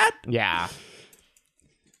for that? Yeah.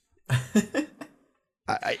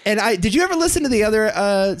 Did you ever listen to the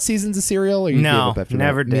other seasons of Serial? Or you No, gave up after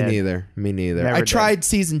never that? did. Me neither. Never I did. tried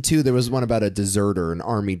season 2. There was one about a deserter, an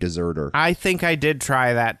army deserter. I think I did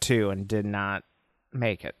try that too and did not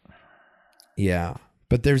make it. Yeah,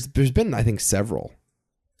 but there's been, I think, several.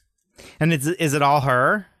 And is it all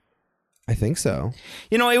her? I think so.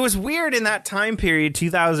 You know, it was weird in that time period,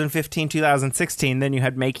 2015, 2016. Then you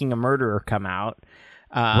had Making a Murderer come out.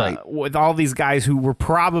 Right. With all these guys who were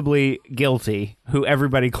probably guilty, who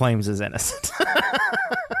everybody claims is innocent.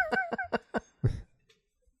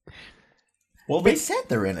 Well, they said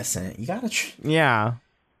they're innocent. You gotta... Yeah.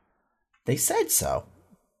 They said so.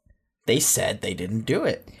 They said they didn't do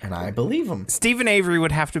it, and I believe them. Stephen Avery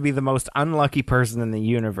would have to be the most unlucky person in the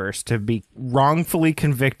universe to be wrongfully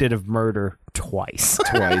convicted of murder twice.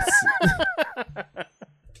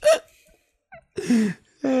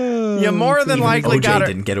 You more than likely OJ got her.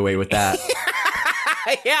 didn't get away with that.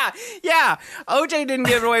 Yeah. OJ didn't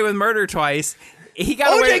get away with murder twice. He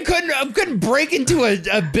got away. OJ couldn't break into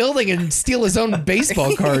a building and steal his own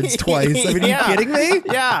baseball cards twice. I mean, are you kidding me?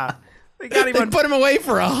 Yeah. They put him away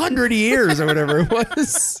for 100 years or whatever it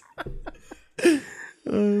was.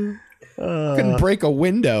 Couldn't break a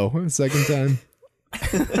window a second time.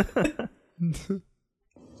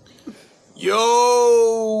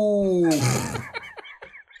 Yo!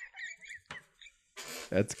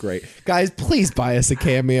 That's great. Guys, please buy us a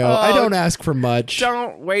Cameo. I don't ask for much.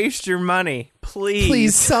 Don't waste your money, please.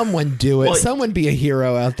 Please, someone do it. Well, someone be a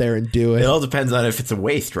hero out there and do it. It all depends on if it's a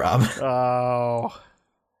waste, Rob. Oh.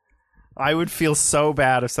 I would feel so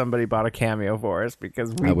bad if somebody bought a Cameo for us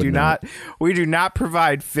because we do not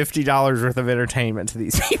provide $50 worth of entertainment to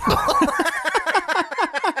these people.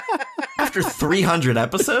 After 300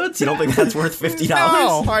 episodes, you don't think that's worth $50?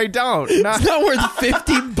 No, I don't. It's not worth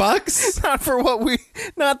 $50. Not for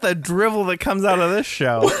not the drivel that comes out of this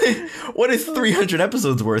show. What is 300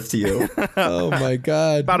 episodes worth to you? Oh my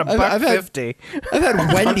god! About $1.50. I've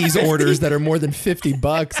had Wendy's orders that are more than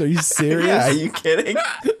 $50. Are you serious? Yeah, are you kidding?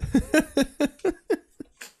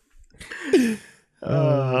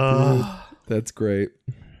 That's great.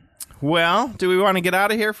 Well, do we want to get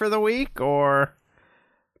out of here for the week or?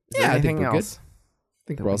 Yeah, anything else? I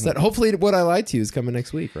think we're all set. Hopefully, What I Lied to You is coming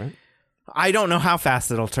next week, right? I don't know how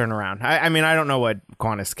fast it'll turn around. I mean, I don't know what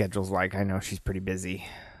Quanta's schedule's like. I know she's pretty busy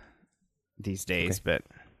these days, but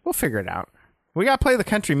we'll figure it out. We got to play the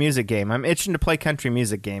country music game. I'm itching to play country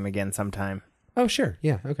music game again sometime. Oh, sure.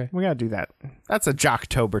 Yeah, okay. We got to do that. That's a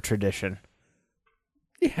Jocktober tradition.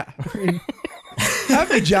 Yeah.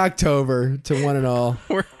 Happy Jocktober to one and all.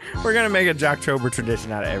 We're going to make a Jocktober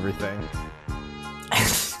tradition out of everything.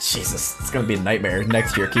 Jesus, it's going to be a nightmare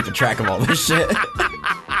next year keeping track of all this shit.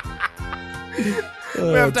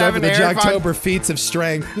 We have to have an the Jocktober feats of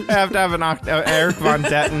strength. We have to have an Eric Von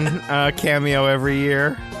Detten cameo every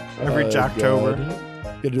year. Every Jocktober.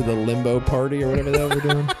 Go to the limbo party or whatever the hell we're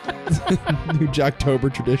doing. New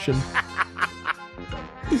Jocktober tradition.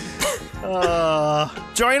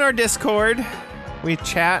 Join our Discord. We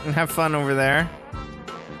chat and have fun over there.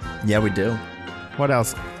 Yeah, we do. What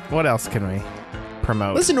else? What else can we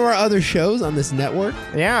promote? Listen to our other shows on this network.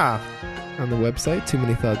 Yeah. On the website,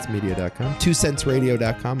 TooManyThoughtsMedia.com.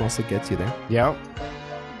 2centsradio.com also gets you there. Yep.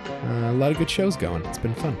 A lot of good shows going. It's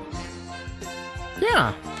been fun.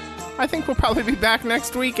 Yeah. I think we'll probably be back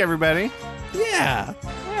next week, everybody. Yeah.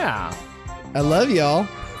 Yeah. I love y'all.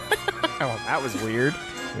 Oh, that was weird.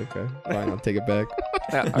 Okay. Fine, I'll take it back.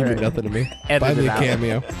 Yeah, You all mean right. nothing to me. Edit Buy me it a out.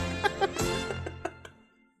 Cameo.